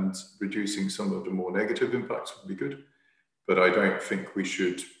 and reducing some of the more negative impacts would be good. But I don't think we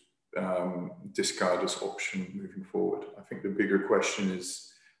should discard this option moving forward. I think the bigger question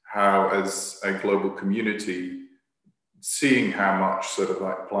is how, as a global community, seeing how much sort of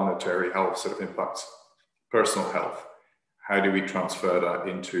like planetary health sort of impacts personal health, how do we transfer that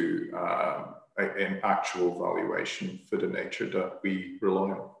into an actual valuation for the nature that we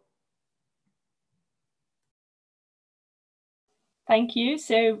rely on? Thank you.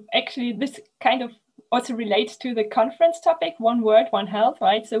 So actually this kind of also relates to the conference topic, one word, one health,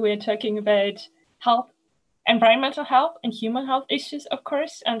 right? So we're talking about health, environmental health and human health issues, of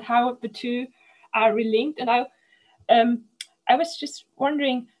course, and how the two are relinked. And I was just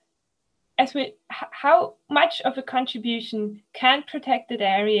wondering, how much of a contribution can protected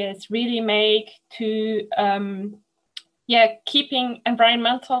areas really make to keeping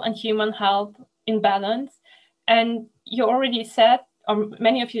environmental and human health in balance? And you already said, or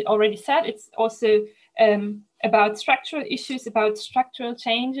many of you already said, it's also about structural issues, about structural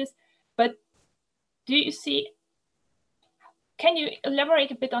changes. But can you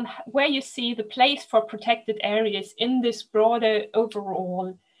elaborate a bit on where you see the place for protected areas in this broader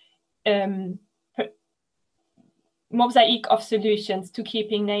overall mosaic of solutions to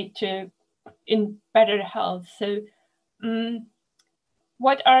keeping nature in better health? So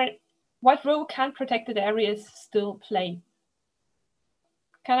what role can protected areas still play?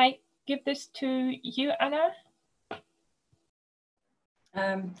 Can I give this to you, Anna?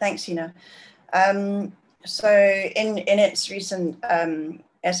 Thanks, Ina. So in its recent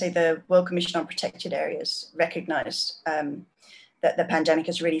essay, the World Commission on Protected Areas recognized that the pandemic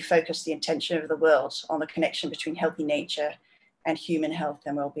has really focused the attention of the world on the connection between healthy nature and human health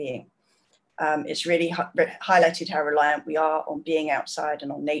and well-being. It's really highlighted how reliant we are on being outside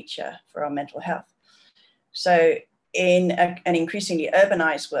and on nature for our mental health. So in an increasingly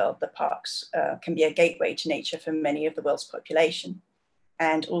urbanized world, the parks can be a gateway to nature for many of the world's population,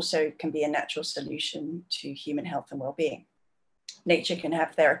 and also can be a natural solution to human health and well-being. Nature can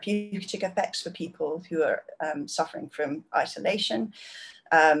have therapeutic effects for people who are suffering from isolation,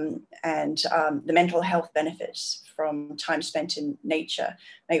 and the mental health benefits from time spent in nature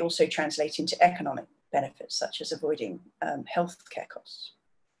may also translate into economic benefits, such as avoiding healthcare costs.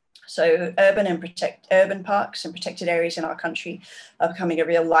 So urban parks and protected areas in our country are becoming a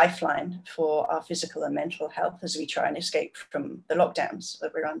real lifeline for our physical and mental health as we try and escape from the lockdowns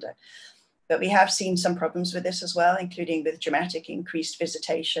that we're under. But we have seen some problems with this as well, including with dramatic increased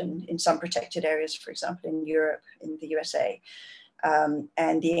visitation in some protected areas, for example, in Europe, in the USA.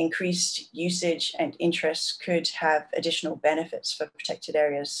 And the increased usage and interest could have additional benefits for protected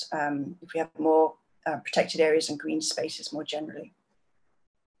areas if we have more protected areas and green spaces more generally.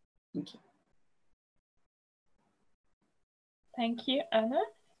 Thank you. Thank you, Anna.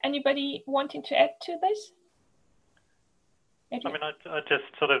 Anybody wanting to add to this? I mean, I just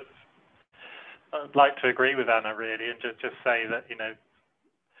sort of I'd like to agree with Anna, really, and just say that, you know,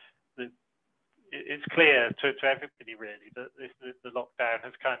 it's clear to everybody, really, that the lockdown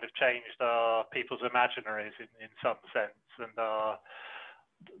has kind of changed people's imaginaries in some sense, and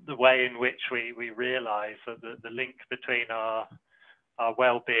the way in which we realise that the link between our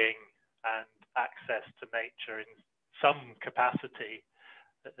well-being and access to nature in some capacity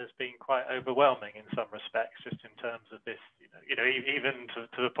has been quite overwhelming in some respects, just in terms of this, you know, even to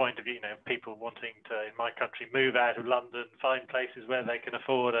the point of, you know, people wanting to, in my country, move out of London, find places where they can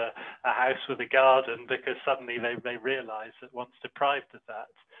afford a house with a garden, because suddenly they realise that once deprived of that,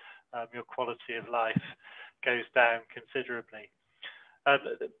 your quality of life goes down considerably.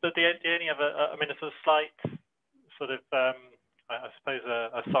 But the only other, I mean, it's a slight sort of, I suppose,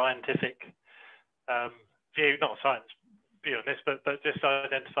 a scientific view, not a science view on this, but just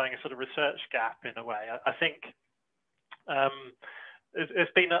identifying a sort of research gap in a way. I think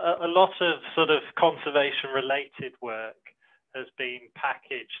there's been a lot of sort of conservation-related work has been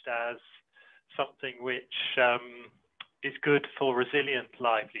packaged as something which is good for resilient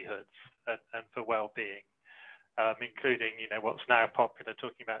livelihoods and for well-being, including, you know, what's now popular,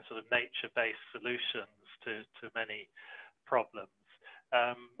 talking about sort of nature-based solutions to many problems.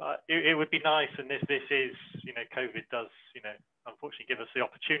 It would be nice, and this is, you know, COVID does, you know, unfortunately give us the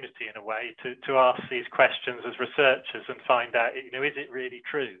opportunity in a way to ask these questions as researchers and find out, you know, is it really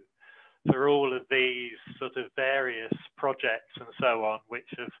true for all of these sort of various projects and so on, which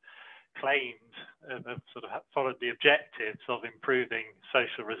have claimed, have sort of followed the objectives of improving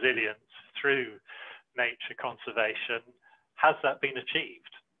social resilience through nature conservation, has that been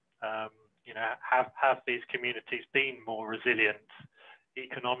achieved? You know, have these communities been more resilient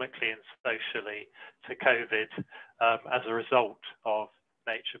economically and socially to COVID as a result of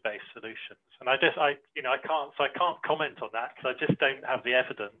nature-based solutions. And I can't comment on that because I just don't have the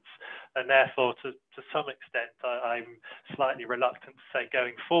evidence, and therefore to some extent I'm slightly reluctant to say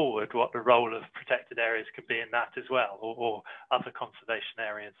going forward what the role of protected areas can be in that as well, or other conservation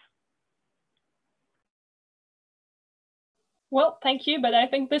areas. Well, thank you, but I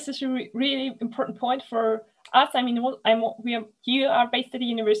think this is a really important point for us. I mean, you are based at a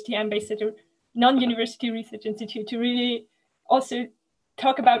university, I'm based at a non-university research institute, to really also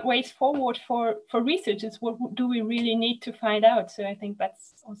talk about ways forward for researchers. What do we really need to find out? So I think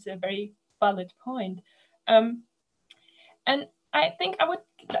that's also a very valid point. And I think I would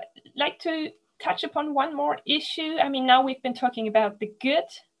like to touch upon one more issue. I mean, now we've been talking about the good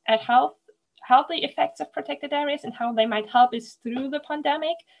and healthy effects of protected areas and how they might help us through the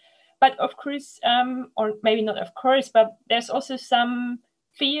pandemic. But of course, or maybe not of course, but there's also some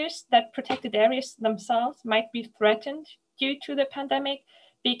fears that protected areas themselves might be threatened due to the pandemic,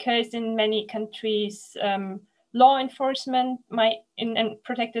 because in many countries, law enforcement in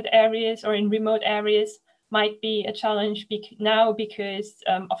protected areas or in remote areas might be a challenge now because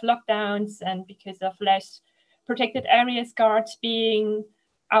of lockdowns and because of less protected areas guards being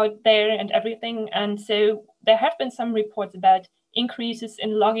out there and everything. And so there have been some reports about increases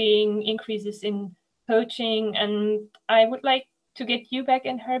in logging, increases in poaching, and I would like to get you back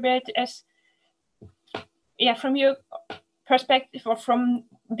in, Herbert, as from your perspective or from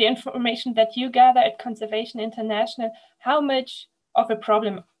the information that you gather at Conservation International, how much of a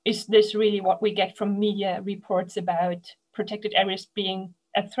problem is this really what we get from media reports about protected areas being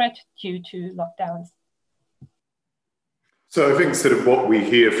a threat due to lockdowns? So I think sort of what we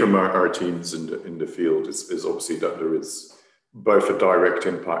hear from our teams in the field is obviously that there is both a direct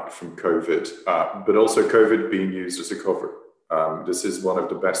impact from COVID, but also COVID being used as a cover. This is one of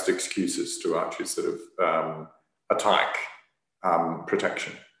the best excuses to actually sort of attack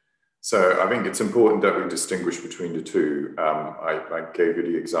protection. So I think it's important that we distinguish between the two. I gave you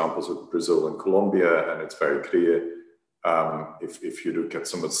the examples of Brazil and Colombia, and it's very clear if you look at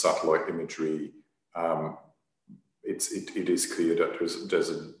some of the satellite imagery, it is clear that there's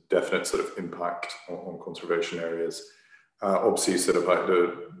a definite sort of impact on conservation areas. Obviously, sort of like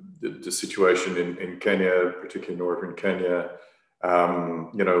the situation in Kenya, particularly northern Kenya,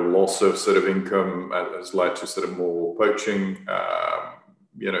 loss of sort of income has led to sort of more poaching.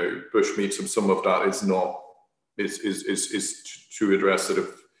 Bushmeat, some of that is to address sort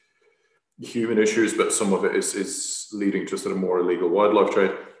of human issues, but some of it is leading to sort of more illegal wildlife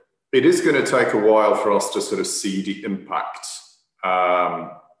trade. It is going to take a while for us to sort of see the impact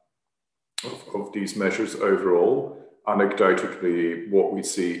of these measures overall. Anecdotally, what we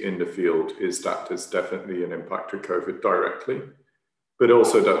see in the field is that there's definitely an impact of COVID directly, but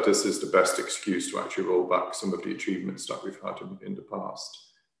also that this is the best excuse to actually roll back some of the achievements that we've had in the past.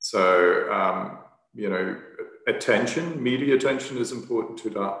 So, media attention is important to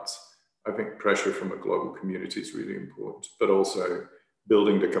that. I think pressure from a global community is really important, but also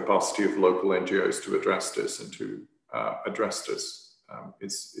building the capacity of local NGOs to address this and to address this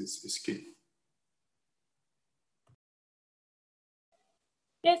is key.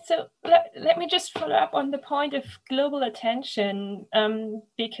 Yeah, so let me just follow up on the point of global attention,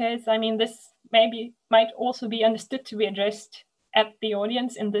 because I mean, this might also be understood to be addressed at the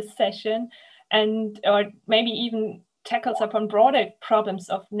audience in this session, or maybe even tackles upon broader problems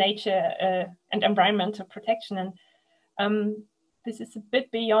of nature and environmental protection. And this is a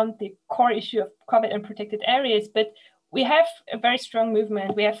bit beyond the core issue of COVID and protected areas, but we have a very strong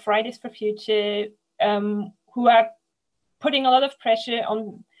movement. We have Fridays for Future, who are putting a lot of pressure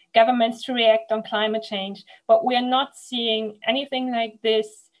on governments to react on climate change, but we are not seeing anything like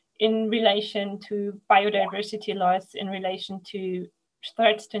this in relation to biodiversity loss, in relation to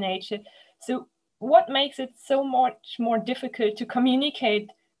threats to nature. So what makes it so much more difficult to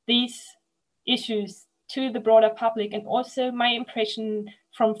communicate these issues to the broader public? And also my impression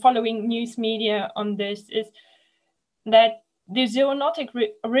from following news media on this is that the zoonotic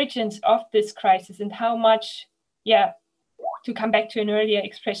origins of this crisis and how much, to come back to an earlier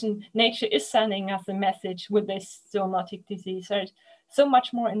expression, nature is sending us a message with this zoonotic disease. There's so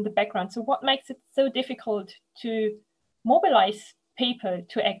much more in the background. So what makes it so difficult to mobilize people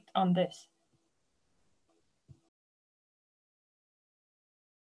to act on this?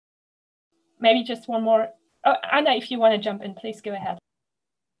 Maybe just one more. Oh, Anna, if you want to jump in, please go ahead.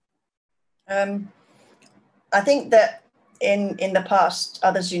 I think that in the past,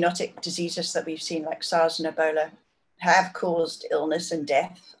 other zoonotic diseases that we've seen, like SARS and Ebola, have caused illness and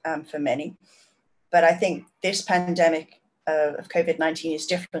death for many. But I think this pandemic of COVID-19 is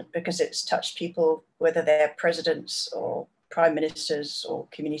different because it's touched people, whether they're presidents or prime ministers or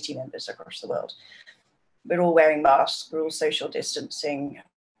community members across the world. We're all wearing masks, we're all social distancing,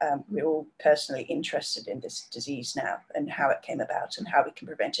 we're all personally interested in this disease now and how it came about and how we can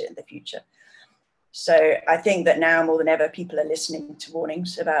prevent it in the future. So I think that now more than ever, people are listening to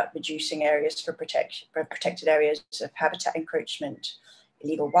warnings about reducing areas for protected areas of habitat encroachment,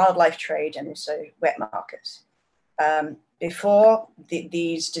 illegal wildlife trade, and also wet markets. Before,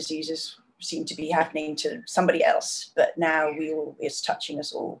 these diseases seemed to be happening to somebody else, but now it's touching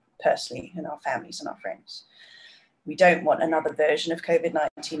us all personally and our families and our friends. We don't want another version of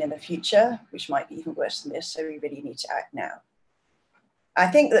COVID-19 in the future, which might be even worse than this, so we really need to act now. I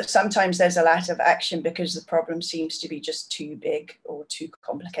think that sometimes there's a lack of action because the problem seems to be just too big or too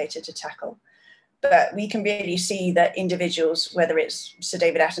complicated to tackle. But we can really see that individuals, whether it's Sir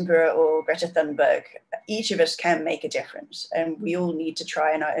David Attenborough or Greta Thunberg, each of us can make a difference, and we all need to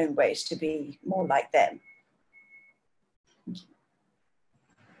try in our own ways to be more like them.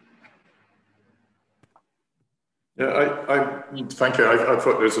 Yeah, thank you. I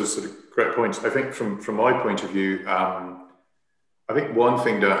thought those were sort of great points. I think from my point of view, I think one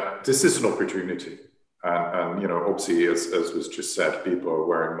thing that this is an opportunity, and you know, obviously, as was just said, people are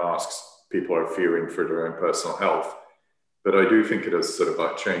wearing masks, people are fearing for their own personal health, but I do think it has sort of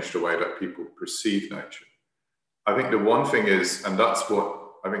like changed the way that people perceive nature. I think the one thing is, and that's what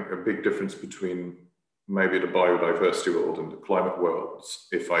I think a big difference between maybe the biodiversity world and the climate worlds,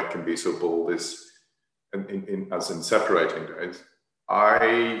 if I can be so bold, is as in separating those.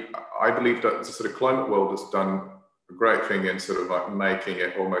 I believe that the sort of climate world has done a great thing in sort of like making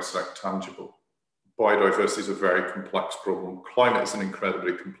it almost like tangible. Biodiversity is a very complex problem. Climate is an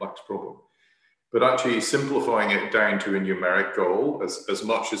incredibly complex problem. But actually simplifying it down to a numeric goal, as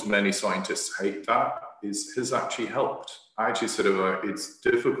much as many scientists hate that, has actually helped. Actually sort of it's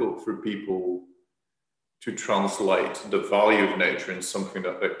difficult for people to translate the value of nature in something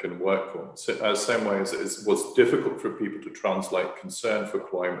that they can work on. So same way as it was difficult for people to translate concern for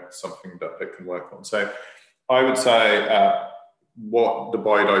climate, something that they can work on. So I would say what the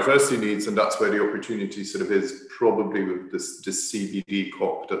biodiversity needs, and that's where the opportunity sort of is probably with this CBD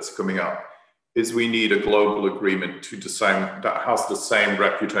COP that's coming up, is we need a global agreement that has the same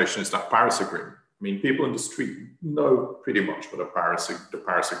reputation as that Paris Agreement. I mean, people in the street know pretty much what the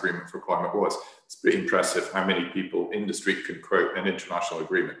Paris Agreement for climate was. It's pretty impressive how many people in the street can quote an international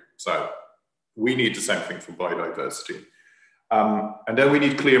agreement. So we need the same thing for biodiversity. And then we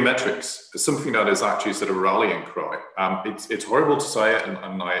need clear metrics, something that is actually sort of a rallying cry. It's horrible to say it,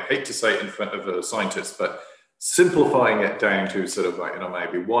 and I hate to say it in front of a scientist, but simplifying it down to sort of like, you know,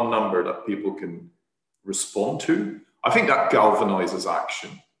 maybe one number that people can respond to, I think that galvanizes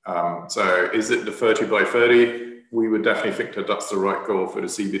action. So is it the 30 by 30? We would definitely think that that's the right goal for the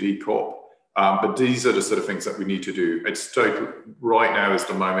CBD COP. But these are the sort of things that we need to do. It's right now is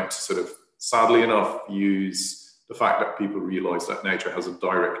the moment to sort of, sadly enough, use the fact that people realize that nature has a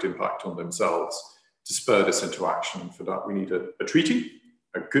direct impact on themselves to spur this into action. For that, we need a treaty,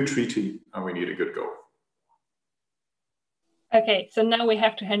 a good treaty, and we need a good goal. Okay, so now we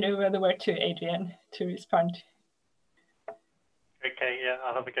have to hand over the word to Adrian to respond. Okay, yeah,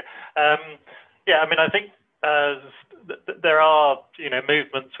 I'll have a go. Yeah, I mean, I think there are, you know,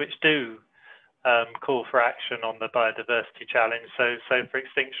 movements which do call for action on the biodiversity challenge. So for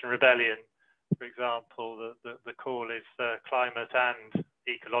Extinction Rebellion, for example, the call is climate and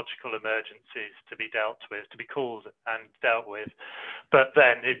ecological emergencies to be dealt with, to be called and dealt with. But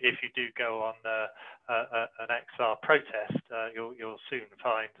then if you do go on an XR protest, you'll soon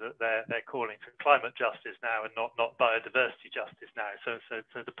find that they're calling for climate justice now and not biodiversity justice now.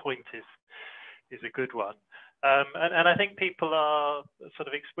 So the point is a good one. And I think people are sort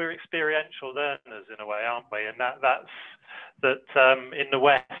of we're experiential learners in a way, aren't we? And that's in the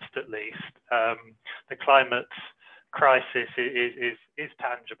West at least, the climate crisis is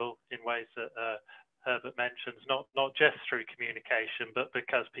tangible in ways that Herbert mentions, not just through communication, but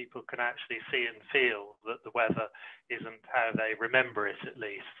because people can actually see and feel that the weather isn't how they remember it, at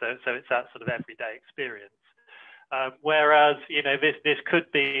least. So it's that sort of everyday experience. Whereas, you know, this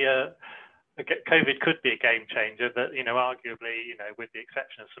could be COVID could be a game changer, but, you know, arguably, you know, with the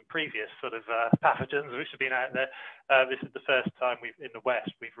exception of some previous sort of pathogens which have been out there, this is the first time in the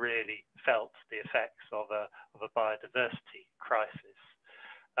West we've really felt the effects of a biodiversity crisis.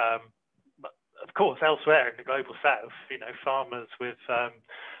 But of course, elsewhere in the global South, you know, farmers with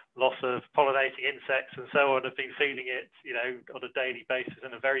loss of pollinating insects and so on have been feeling it, you know, on a daily basis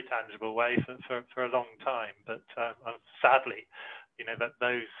in a very tangible way for a long time. But sadly, you know, that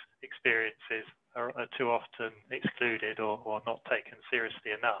those experiences are too often excluded or not taken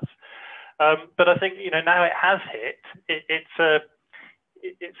seriously enough. But I think, now it has hit.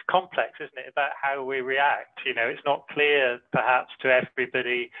 It's complex, isn't it, about how we react? It's not clear, perhaps, to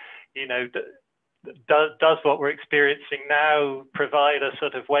everybody. Does what we're experiencing now provide a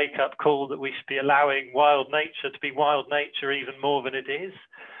sort of wake-up call that we should be allowing wild nature to be wild nature even more than it is?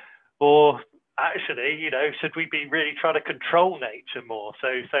 Or actually, should we be really trying to control nature more? So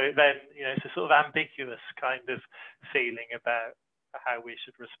then, it's a sort of ambiguous kind of feeling about how we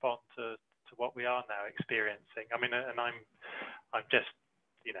should respond to what we are now experiencing. I mean, and I'm just,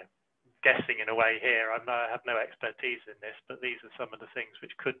 guessing in a way here. I have no expertise in this, but these are some of the things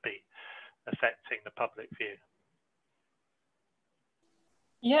which could be affecting the public view.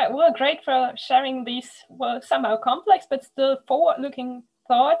 Yeah, well, great for sharing these, well, somehow complex, but still forward-looking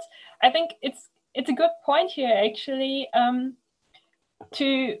thoughts. I think it's a good point here, actually,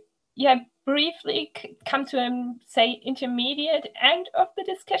 to briefly come to say intermediate end of the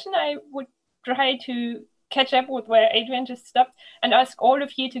discussion. I would try to catch up with where Adrian just stopped and ask all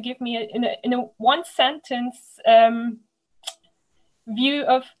of you to give me in a one sentence view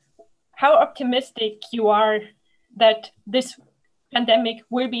of how optimistic you are that this pandemic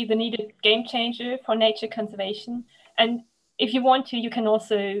will be the needed game changer for nature conservation. And if you want to, you can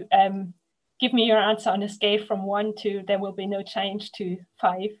also give me your answer on a scale from 1 to there will be no change to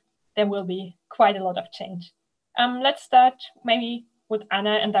 5. There will be quite a lot of change. Let's start maybe with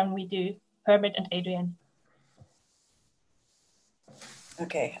Anna, and then we do Herbert and Adrian.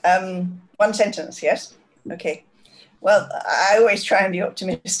 Okay, one sentence, yes? Okay. Well, I always try and be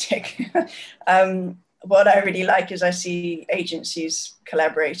optimistic. What I really like is I see agencies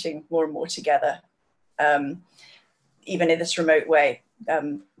collaborating more and more together, even in this remote way.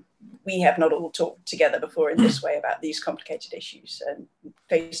 We have not all talked together before in this way about these complicated issues, and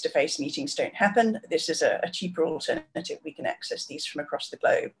face-to-face meetings don't happen. This is a cheaper alternative. We can access these from across the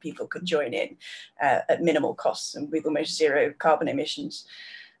globe. People can join in at minimal costs and with almost zero carbon emissions.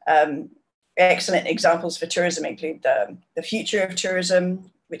 Excellent examples for tourism include the Future of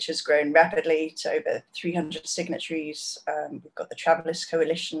Tourism, which has grown rapidly to over 300 signatories. We've got the Travelers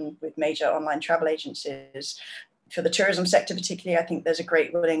Coalition with major online travel agencies. For the tourism sector particularly, I think there's a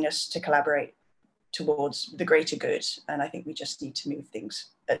great willingness to collaborate towards the greater good. And I think we just need to move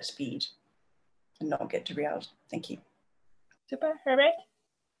things at speed and not get derailed. Thank you. Super, Herbert?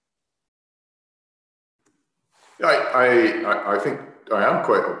 I think I am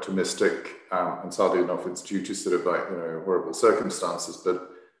quite optimistic, and sadly enough, it's due to sort of horrible circumstances,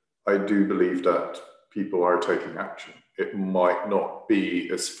 but I do believe that people are taking action. It might not be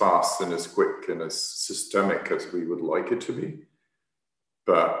as fast and as quick and as systemic as we would like it to be,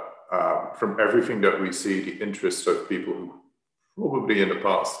 but from everything that we see, the interest of people who probably in the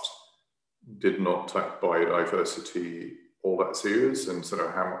past did not take biodiversity all that serious, and sort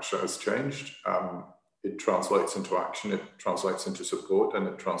of how much that has changed. It translates into action, it translates into support, and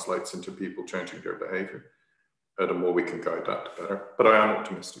it translates into people changing their behavior. The more we can guide that, the better. But I am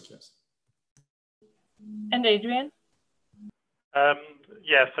optimistic, yes. And Adrian?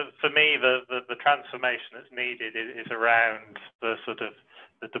 Yeah, for me, the transformation that's needed is around the sort of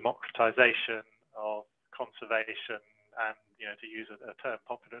the democratization of conservation and, to use a term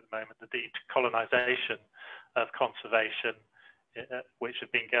popular at the moment, the decolonization of conservation, which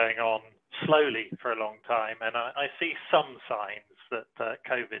have been going on slowly for a long time. And I see some signs that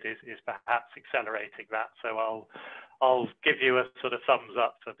COVID is perhaps accelerating that. So I'll give you a sort of thumbs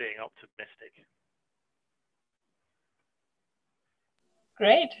up for being optimistic.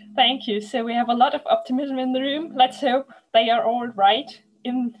 Great, thank you. So we have a lot of optimism in the room. Let's hope they are all right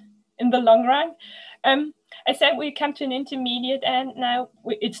in the long run. I said we come to an intermediate end now.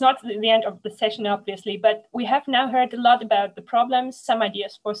 It's not the end of the session, obviously, but we have now heard a lot about the problems, some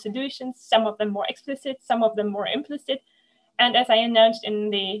ideas for solutions, some of them more explicit, some of them more implicit. And as I announced in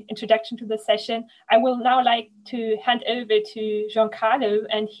the introduction to the session, I will now like to hand over to Giancarlo,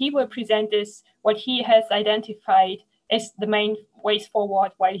 and he will present us what he has identified as the main ways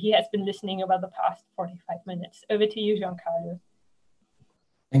forward while he has been listening over the past 45 minutes. Over to you, Giancarlo.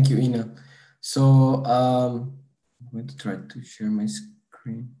 Thank you, Ina. So I'm going to try to share my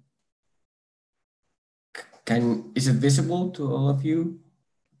screen. Is it visible to all of you?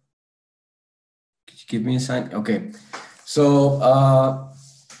 Could you give me a sign? Okay. So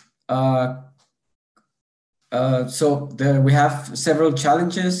we have several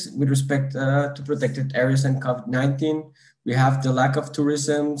challenges with respect to protected areas and COVID-19. We have the lack of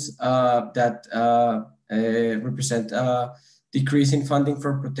tourism that represent decrease in funding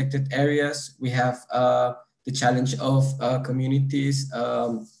for protected areas. We have the challenge of communities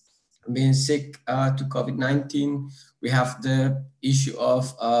being sick to COVID-19. We have the issue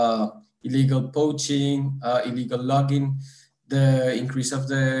of illegal poaching, illegal logging, the increase of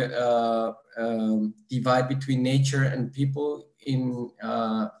the divide between nature and people and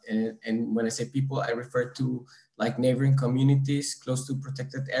when I say people, I refer to like neighboring communities close to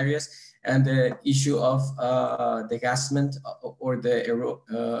protected areas, and the issue of degastment or the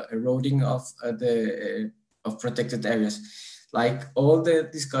eroding of of protected areas. Like all the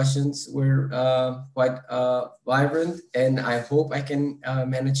discussions were quite vibrant, and I hope I can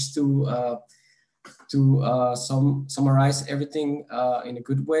manage to summarize everything in a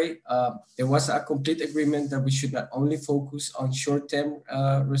good way. There was a complete agreement that we should not only focus on short-term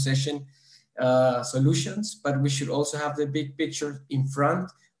recession solutions, but we should also have the big picture in front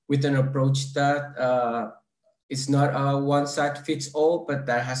with an approach that it's not a one-size-fits-all, but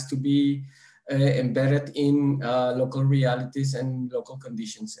that has to be embedded in local realities and local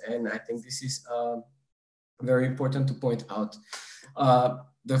conditions. And I think this is very important to point out.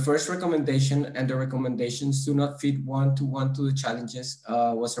 The first recommendation, and the recommendations do not fit one-to-one to the challenges,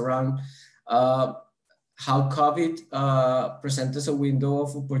 was around how COVID presents us a window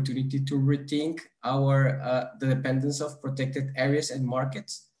of opportunity to rethink the dependence of protected areas and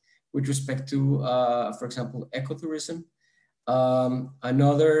markets with respect to, for example, ecotourism.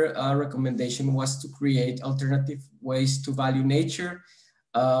 Another recommendation was to create alternative ways to value nature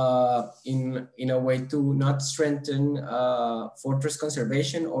in a way to not strengthen fortress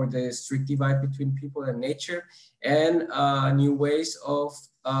conservation or the strict divide between people and nature, and new ways of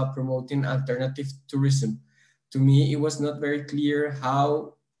promoting alternative tourism. To me, it was not very clear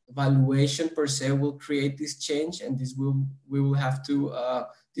how valuation per se will create this change, and this we will have to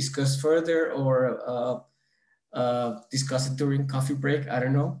discuss further or discuss it during coffee break, I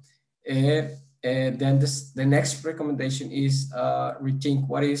don't know. Then the next recommendation is rethink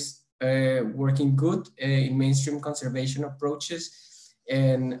what is working good in mainstream conservation approaches,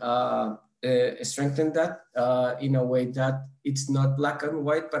 and strengthen that in a way that it's not black and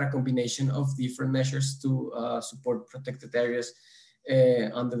white, but a combination of different measures to support protected areas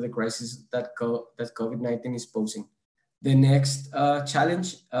under the crisis that COVID-19 is posing. The next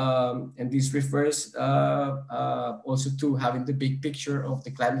challenge, and this refers also to having the big picture of the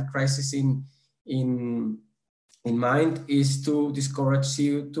climate crisis in mind, is to discourage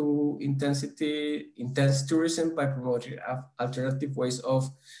CO2 intense tourism by promoting alternative ways of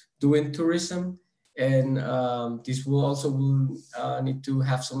doing tourism. And this will also need to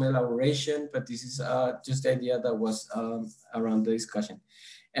have some elaboration, but this is just the idea that was around the discussion.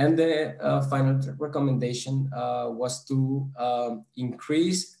 And the final recommendation was to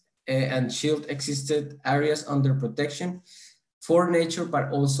increase and shield existed areas under protection for nature, but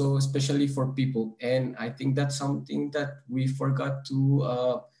also especially for people. And I think that's something that we forgot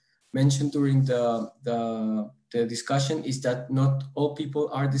to mention during the discussion, is that not all people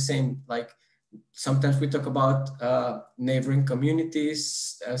are the same. Like sometimes we talk about neighboring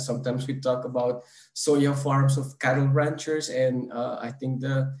communities, sometimes we talk about soya farms of cattle ranchers, and I think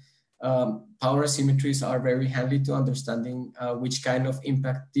the power asymmetries are very handy to understanding which kind of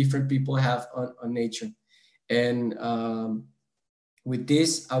impact different people have on nature. And with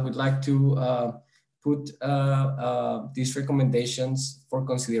this, I would like to put these recommendations for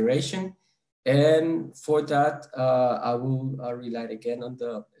consideration. And for that, I will rely again on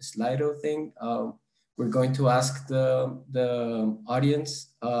the Slido thing. We're going to ask the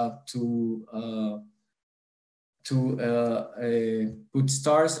audience to put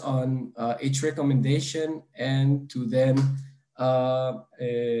stars on each recommendation, and to then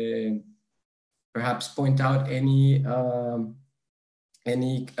perhaps point out any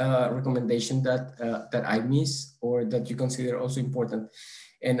recommendation that I miss or that you consider also important.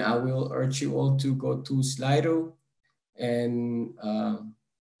 And I will urge you all to go to Slido and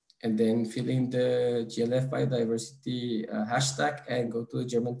then fill in the GLF biodiversity hashtag and go to the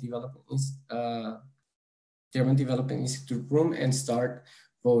German Development Institute room and start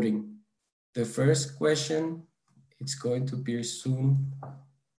voting. The first question, it's going to appear soon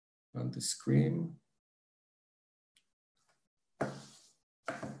on the screen.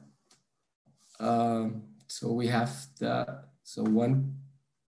 So we have that. So one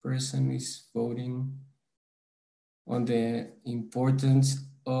person is voting on the importance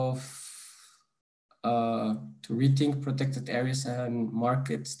of to rethink protected areas and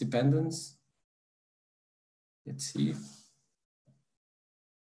markets dependence. Let's see.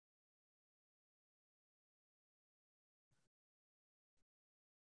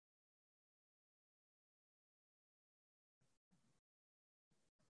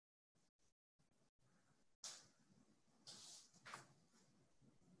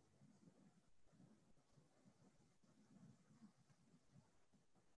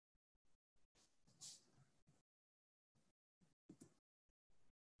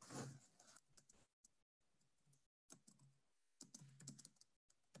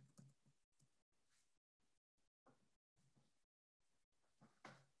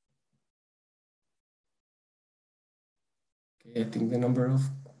 Okay, I think the number of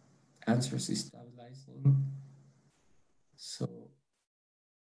answers is stabilizing. So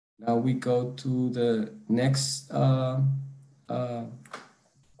now we go to the next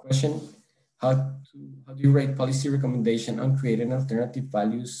question. How do you rate policy recommendation on creating alternative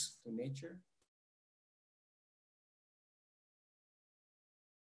values to nature?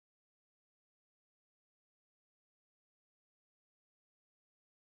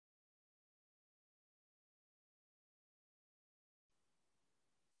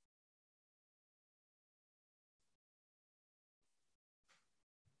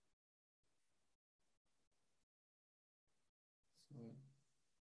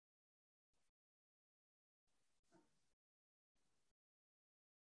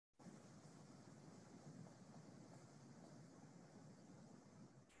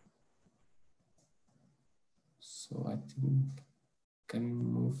 So I think can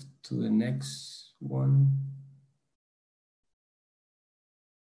move to the next one.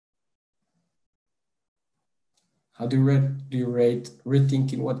 How do you rate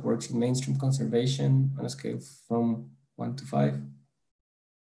rethinking what works in mainstream conservation on a scale from 1 to 5?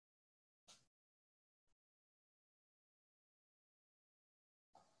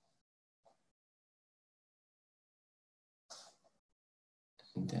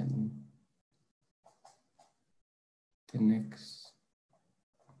 And then the next.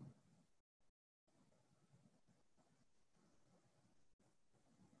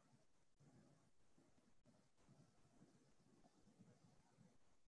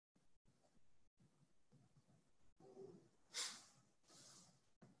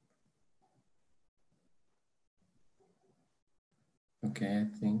 Okay,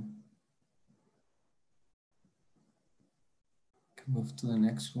 I think can move to the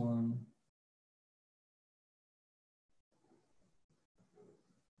next one.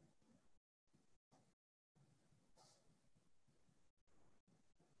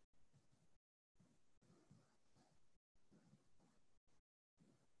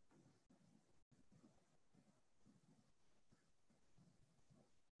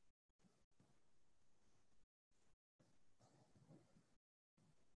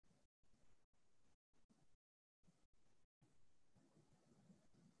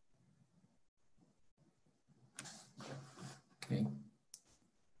 Okay.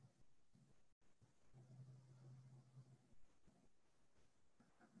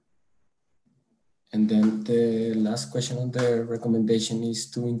 And then the last question on the recommendation is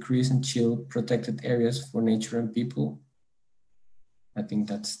to increase and shield protected areas for nature and people. I think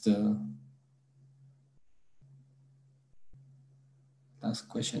that's the last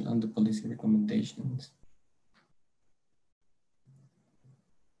question on the policy recommendations.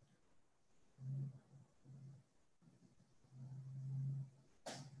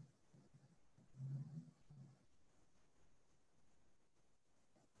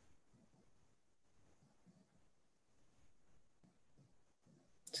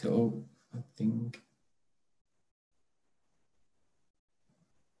 So I think,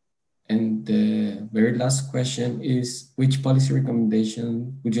 and the very last question is, which policy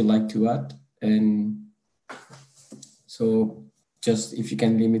recommendation would you like to add? And so just if you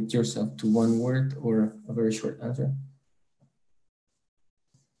can limit yourself to one word or a very short answer.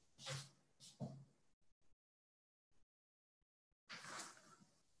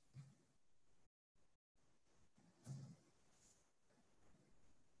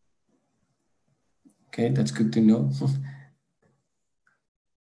 Okay, that's good to know.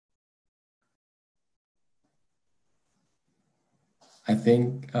 I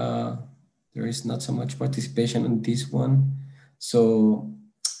think there is not so much participation on this one. So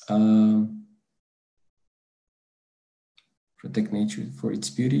protect nature for its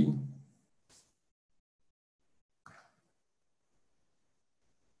beauty.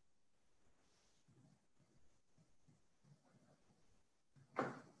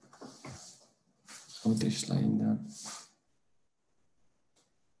 Oh, they're sliding down.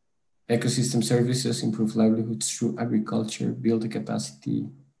 Ecosystem services improve livelihoods through agriculture, build the capacity.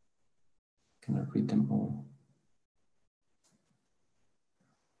 Cannot read them all.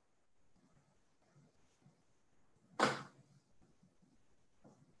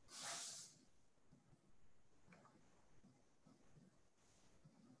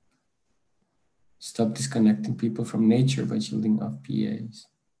 Stop disconnecting people from nature by shielding off PAs.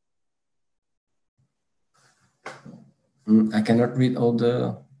 I cannot read all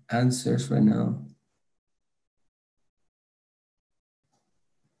the answers right now.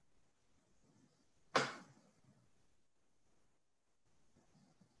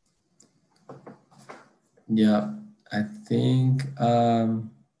 Yeah, I think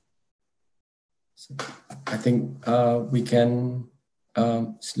I think we can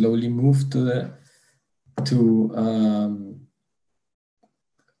slowly move to the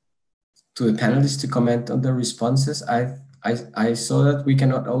panelists to comment on the responses. I saw that we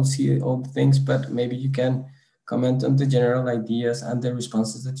cannot all see all the things, but maybe you can comment on the general ideas and the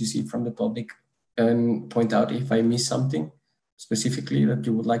responses that you see from the public and point out if I missed something specifically that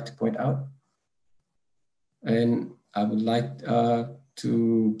you would like to point out. And I would like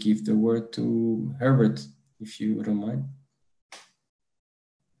to give the word to Herbert, if you don't mind.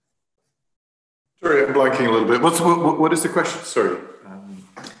 Sorry, I'm blanking a little bit. What is the question? Sorry.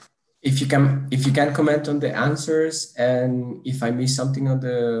 If you can comment on the answers, and if I missed something on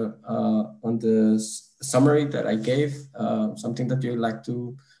the summary that I gave, something that you'd like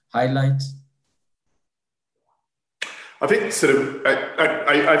to highlight. I think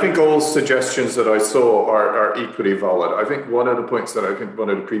I think all suggestions that I saw are equally valid. I think one of the points that I think one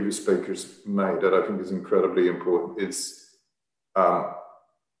of the previous speakers made that I think is incredibly important is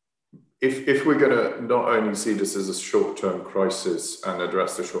if we're going to not only see this as a short-term crisis and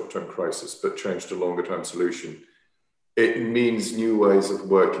address the short-term crisis, but change the longer-term solution, it means new ways of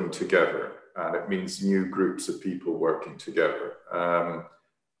working together, and it means new groups of people working together.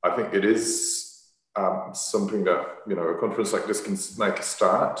 I think it is something that, you know, a conference like this can make a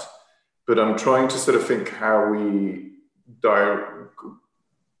start, but I'm trying to sort of think how we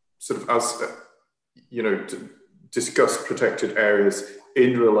sort of, as you know, to discuss protected areas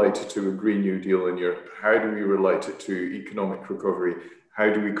in related to a Green New Deal in Europe. How do we relate it to economic recovery? How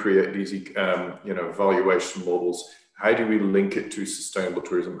do we create these, you know, valuation models? How do we link it to sustainable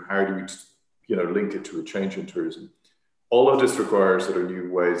tourism? How do we, you know, link it to a change in tourism? All of this requires sort of new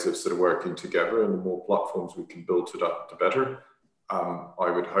ways of sort of working together, and the more platforms we can build to that, the better. I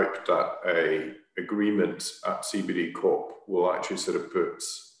would hope that an agreement at CBD COP will actually sort of put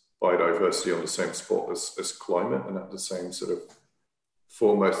biodiversity on the same spot as climate and at the same sort of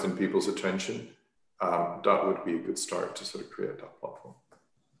foremost in people's attention. That would be a good start to sort of create that platform.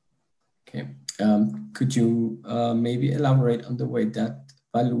 Okay, could you maybe elaborate on the way that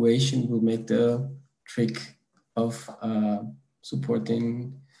valuation will make the trick of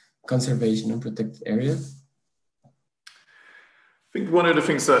supporting conservation and protected areas? I think one of the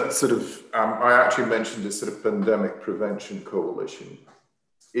things that sort of, I actually mentioned this sort of pandemic prevention coalition.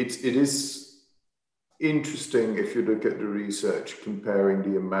 It is interesting if you look at the research comparing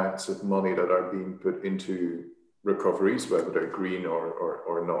the amounts of money that are being put into recoveries, whether they're green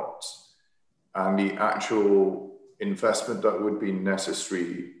or not, and the actual investment that would be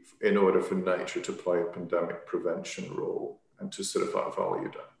necessary in order for nature to play a pandemic prevention role and to sort of value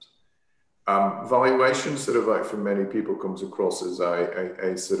that. Valuation sort of like for many people comes across as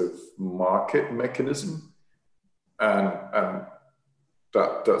a sort of market mechanism, and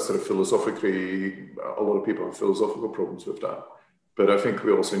that sort of philosophically, a lot of people have philosophical problems with that. But I think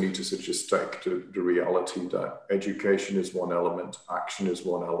we also need to sort of just take the reality that education is one element, action is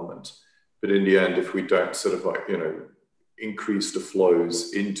one element. But in the end, if we don't sort of like, you know, increase the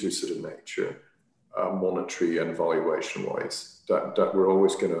flows into sort of nature, monetary and valuation wise, that we're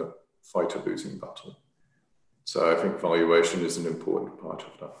always going to fight a losing battle. So I think valuation is an important part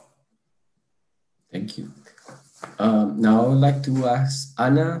of that. Thank you. Now I would like to ask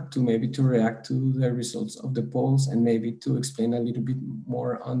Anna to maybe to react to the results of the polls and maybe to explain a little bit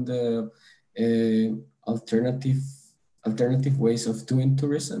more on the alternative ways of doing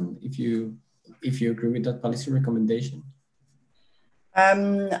tourism, if you agree with that policy recommendation.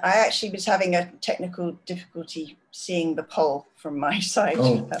 I actually was having a technical difficulty seeing the poll from my side.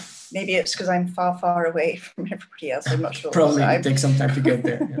 Oh. Maybe it's because I'm far away from everybody else. I'm not sure. Probably it takes some time to get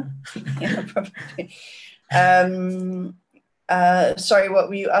there. Yeah, probably. Sorry, what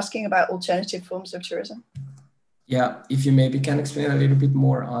were you asking about alternative forms of tourism? Yeah, if you maybe can explain a little bit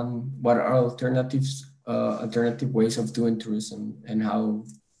more on what are alternative ways of doing tourism and how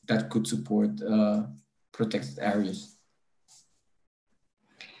that could support protected areas.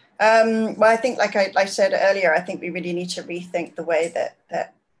 Well, I think, like I said earlier, I think we really need to rethink the way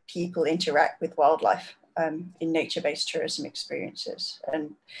that people interact with wildlife in nature-based tourism experiences.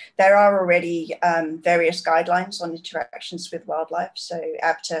 And there are already various guidelines on interactions with wildlife. So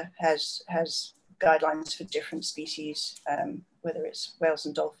ABTA has guidelines for different species, whether it's whales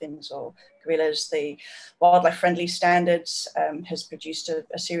and dolphins or gorillas. The Wildlife Friendly Standards has produced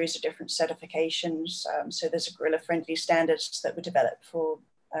a series of different certifications. So there's a gorilla friendly standards that were developed for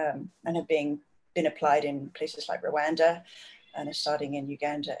and have been applied in places like Rwanda and are starting in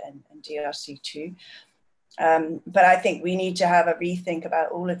Uganda and DRC too. But I think we need to have a rethink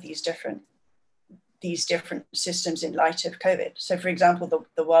about all of these different these different systems in light of COVID. So for example,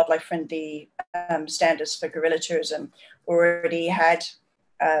 the wildlife friendly standards for gorilla tourism already had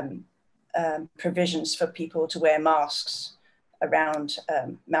provisions for people to wear masks around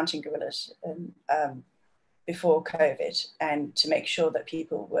mountain gorillas before COVID, and to make sure that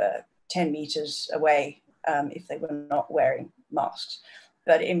people were 10 meters away if they were not wearing masks.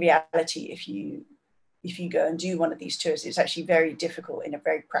 But in reality, if you go and do one of these tours, it's actually very difficult in a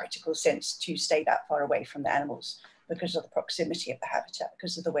very practical sense to stay that far away from the animals because of the proximity of the habitat,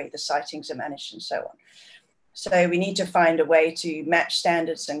 because of the way the sightings are managed and so on. So we need to find a way to match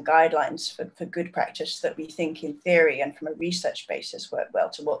standards and guidelines for good practice that we think in theory and from a research basis work well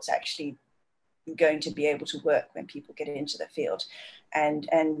to what's actually going to be able to work when people get into the field, and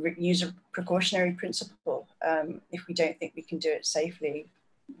use a precautionary principle. If we don't think we can do it safely,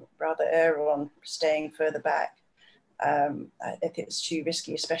 rather err on staying further back. I think it's too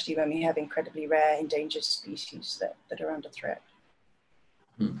risky, especially when we have incredibly rare endangered species that are under threat.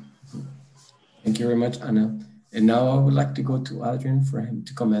 Thank you very much, Anna. And now I would like to go to Adrian for him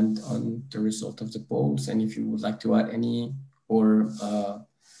to comment on the result of the polls, and if you would like to add any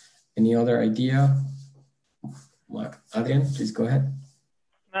other idea. Adrian, please go ahead.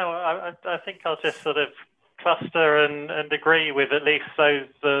 No, I think I'll just sort of cluster and agree with at least those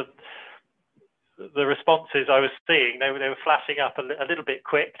the responses I was seeing. They were flashing up a little bit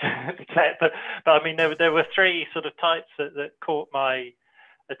quick, but I mean there were three sort of types that caught my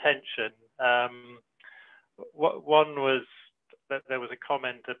attention. One was that there was a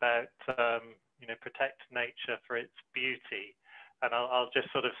comment about protect nature for its beauty, and I'll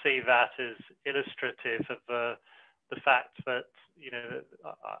just sort of see that as illustrative of the fact that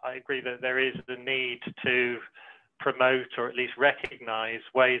I agree that there is the need to promote or at least recognize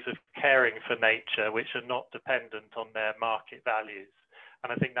ways of caring for nature which are not dependent on their market values.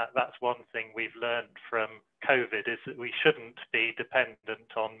 And I think that that's one thing we've learned from COVID, is that we shouldn't be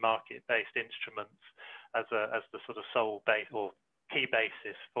dependent on market-based instruments as the sort of sole base or key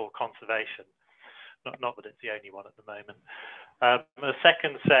basis for conservation. Not that it's the only one at the moment. The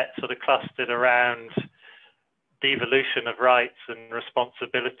second set sort of clustered around devolution of rights and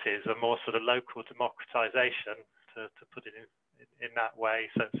responsibilities, a more sort of local democratization, to put it in that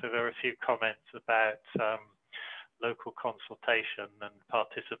way. So there are a few comments about local consultation and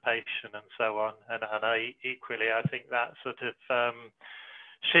participation and so on. And equally, I think that sort of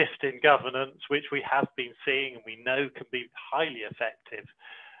shift in governance, which we have been seeing and we know can be highly effective,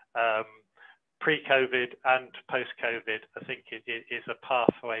 pre-COVID and post-COVID, I think it is a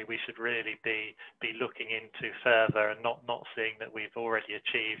pathway we should really be looking into further, and not seeing that we've already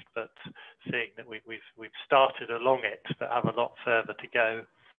achieved, but seeing that we've started along it, but have a lot further to go.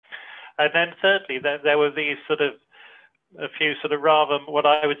 And then thirdly, there were these sort of a few sort of rather what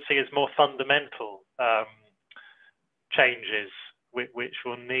I would see as more fundamental changes, which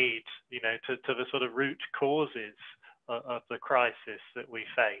will need to the sort of root causes of the crisis that we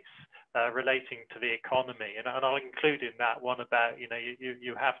face, relating to the economy, and I'll include in that one about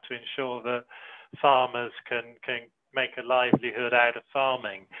you have to ensure that farmers can make a livelihood out of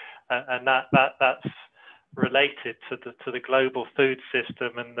farming, and that's related to the global food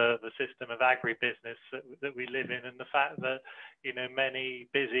system and the system of agribusiness that we live in, and the fact that many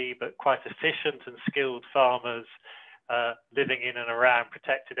busy but quite efficient and skilled farmers living in and around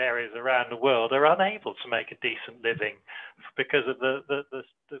protected areas around the world are unable to make a decent living because of the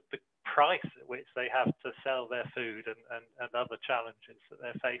price at which they have to sell their food and other challenges that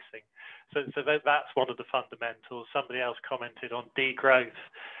they're facing. So that's one of the fundamentals. Somebody else commented on degrowth,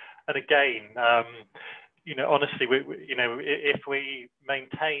 and again, honestly, if we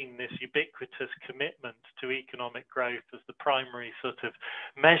maintain this ubiquitous commitment to economic growth as the primary sort of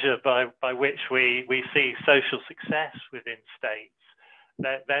measure by which we see social success within states,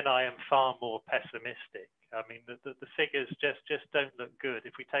 then I am far more pessimistic. I mean, the figures just don't look good.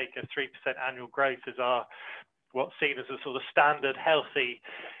 If we take a 3% annual growth as what's seen as a sort of standard healthy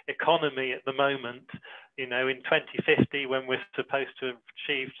economy at the moment, in 2050, when we're supposed to have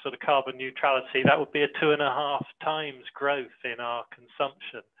achieved sort of carbon neutrality, that would be a 2.5 times growth in our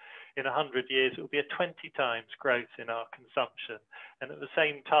consumption. In 100 years, it will be a 20 times growth in our consumption. And at the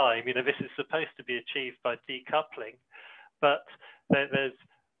same time, this is supposed to be achieved by decoupling, but there's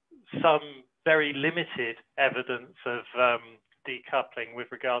some very limited evidence of decoupling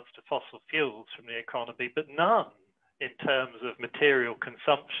with regards to fossil fuels from the economy, but none in terms of material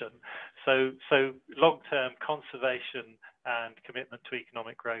consumption. So long-term conservation and commitment to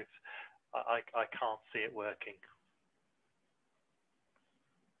economic growth, I can't see it working.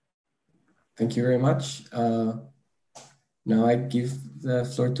 Thank you very much. Now I give the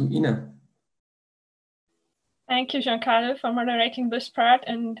floor to Ina. Thank you, Giancarlo, for moderating this part,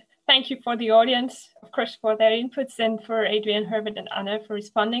 and thank you for the audience, of course, for their inputs, and for Adrian, Herbert, and Anna for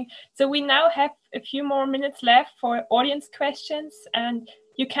responding. So we now have a few more minutes left for audience questions, and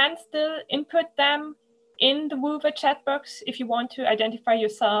you can still input them in the Woover chat box if you want to identify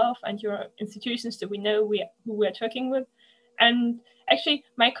yourself and your institutions so we know who we're talking with. And actually,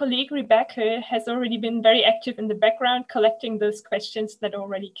 my colleague Rebecca has already been very active in the background, collecting those questions that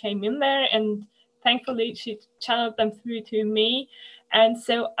already came in there. And thankfully, she channeled them through to me. And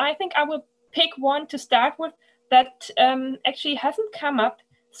so I think I will pick one to start with that actually hasn't come up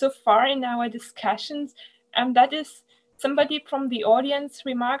so far in our discussions. And that is somebody from the audience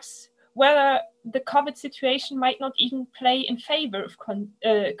remarks whether the COVID situation might not even play in favor of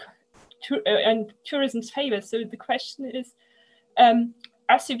and tourism's favor. So the question is,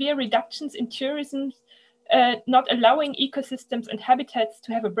 are severe reductions in tourism not allowing ecosystems and habitats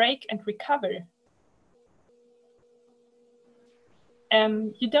to have a break and recover?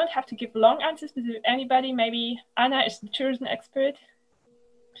 You don't have to give long answers, but if anybody, maybe Anna is the tourism expert,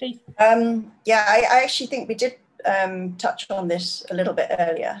 please. Yeah, I actually think we did touch on this a little bit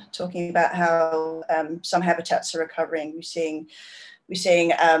earlier, talking about how some habitats are recovering. We're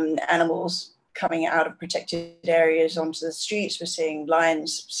seeing animals coming out of protected areas onto the streets. We're seeing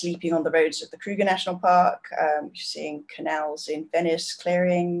lions sleeping on the roads of the Kruger National Park. We're seeing canals in Venice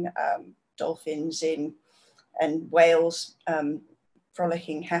clearing, dolphins and whales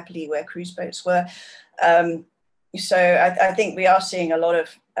frolicking happily where cruise boats were. So I think we are seeing a lot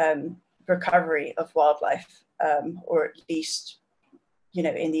of recovery of wildlife, or at least,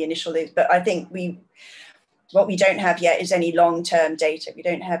 in the initial days. But I think what we don't have yet is any long-term data. We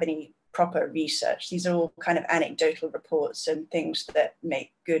don't have any proper research. These are all kind of anecdotal reports and things that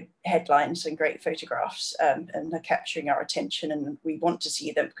make good headlines and great photographs, and are capturing our attention, and we want to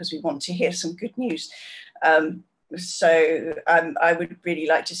see them because we want to hear some good news. So I would really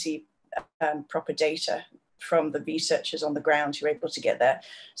like to see proper data from the researchers on the ground who are able to get there.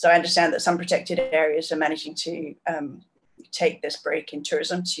 So I understand that some protected areas are managing to take this break in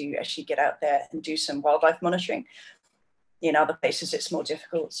tourism to actually get out there and do some wildlife monitoring. In other places, it's more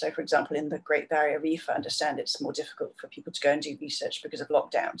difficult. So for example, in the Great Barrier Reef, I understand it's more difficult for people to go and do research because of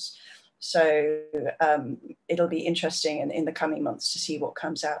lockdowns. So it'll be interesting in the coming months to see what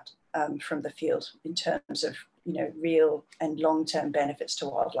comes out from the field in terms of real and long-term benefits to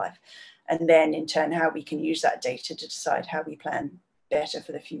wildlife. And then in turn, how we can use that data to decide how we plan better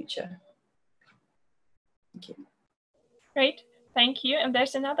for the future. Thank you. Great, thank you. And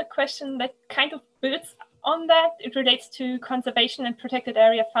there's another question that kind of builds on that. It relates to conservation and protected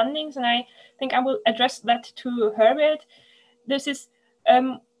area fundings. And I think I will address that to Herbert. This is,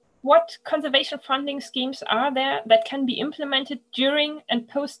 what conservation funding schemes are there that can be implemented during and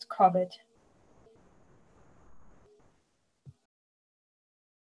post-COVID?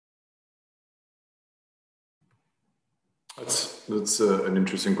 That's an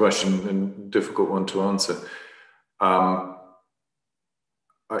interesting question and difficult one to answer. I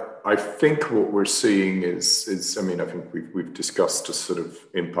think what we're seeing is I mean, I think we've discussed a sort of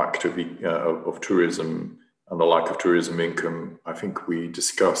impact of tourism and the lack of tourism income. I think we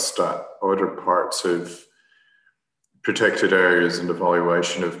discussed that other parts of protected areas and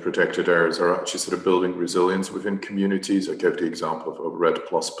evaluation of protected areas are actually sort of building resilience within communities. I gave the example of REDD+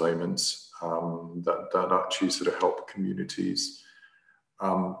 payments that actually sort of help communities.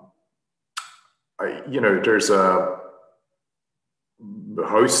 There's a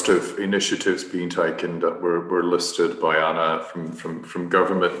host of initiatives being taken that were listed by Anna from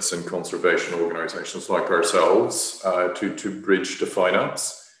governments and conservation organizations like ourselves to bridge the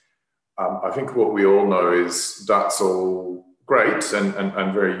finance. I think what we all know is that's all great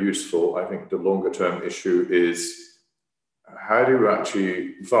and very useful. I think the longer term issue is how do we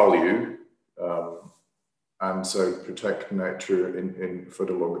actually value and so protect nature for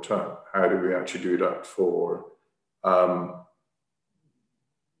the longer term? How do we actually do that for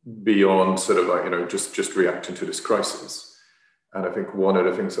beyond sort of like, just reacting to this crisis? And I think one of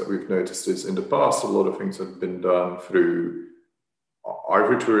the things that we've noticed is in the past, a lot of things have been done through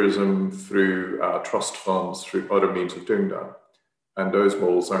agritourism, through trust funds, through other means of doing that. And those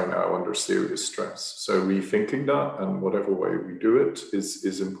models are now under serious stress. So rethinking that and whatever way we do it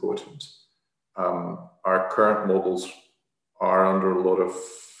is important. Our current models are under a lot of,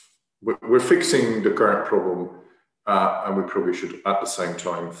 we're fixing the current problem, and we probably should at the same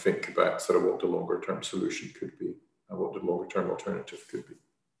time think about sort of what the longer term solution could be and what the longer term alternative could be.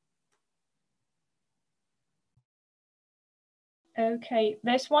 Okay,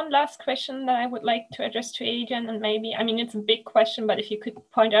 there's one last question that I would like to address to Adrian, and maybe, I mean, it's a big question, but if you could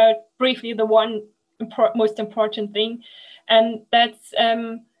point out briefly the one most important thing, and that's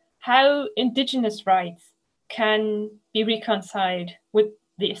how indigenous rights can be reconciled with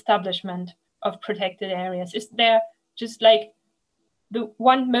the establishment of protected areas. Is there just like the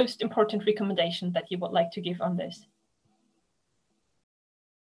one most important recommendation that you would like to give on this?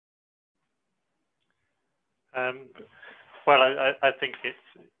 Well, I think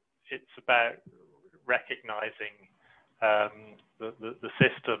it's about recognizing the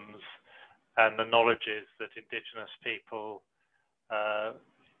systems and the knowledges that indigenous people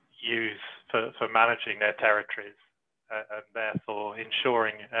use for managing their territories, and therefore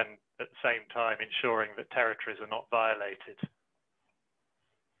ensuring, and at the same time ensuring that territories are not violated.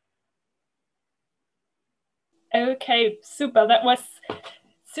 Okay, super. That was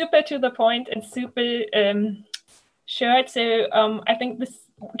super to the point and super short. So I think this is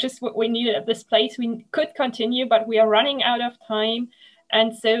just what we needed at this place. We could continue, but we are running out of time.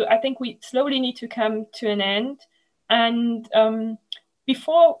 And so I think we slowly need to come to an end. And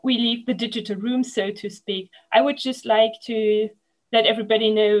before we leave the digital room, so to speak, I would just like to let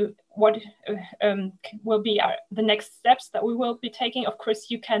everybody know what will be the next steps that we will be taking. Of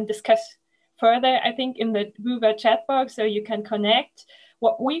course, you can discuss further, I think, in the Woover chat box, so you can connect.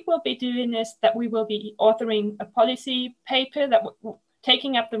 What we will be doing is that we will be authoring a policy paper that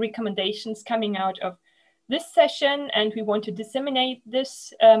taking up the recommendations coming out of this session, and we want to disseminate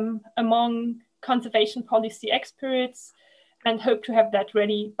this among conservation policy experts and hope to have that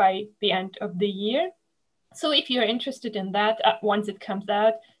ready by the end of the year. So if you're interested in that, once it comes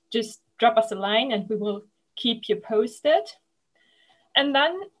out, just drop us a line and we will keep you posted. And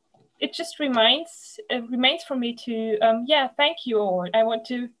then it just remains for me to, thank you all. I want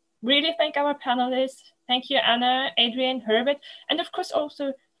to really thank our panelists. Thank you, Anna, Adrian, Herbert, and of course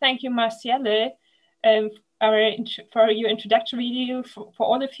also thank you, Marciele, for your introductory video, for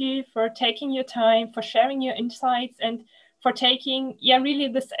all of you, for taking your time, for sharing your insights, and for taking, really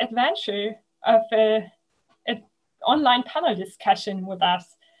this adventure of an online panel discussion with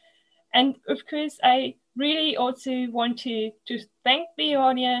us. And of course, I really also want to thank the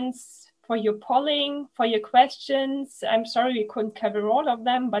audience for your polling, for your questions. I'm sorry we couldn't cover all of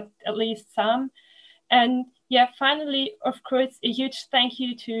them, but at least some. And finally, of course, a huge thank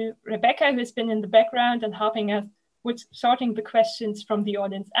you to Rebecca, who's been in the background and helping us with sorting the questions from the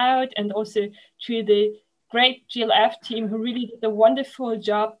audience out, and also to the great GLF team who really did a wonderful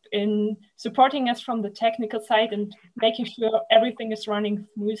job in supporting us from the technical side and making sure everything is running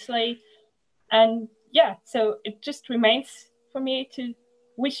smoothly. And so it just remains for me to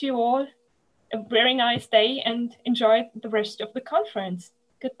wish you all a very nice day and enjoy the rest of the conference.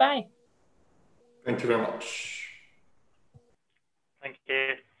 Goodbye. Thank you very much. Thank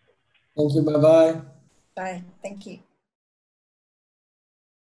you. Thank you. Bye-bye. Bye. Thank you.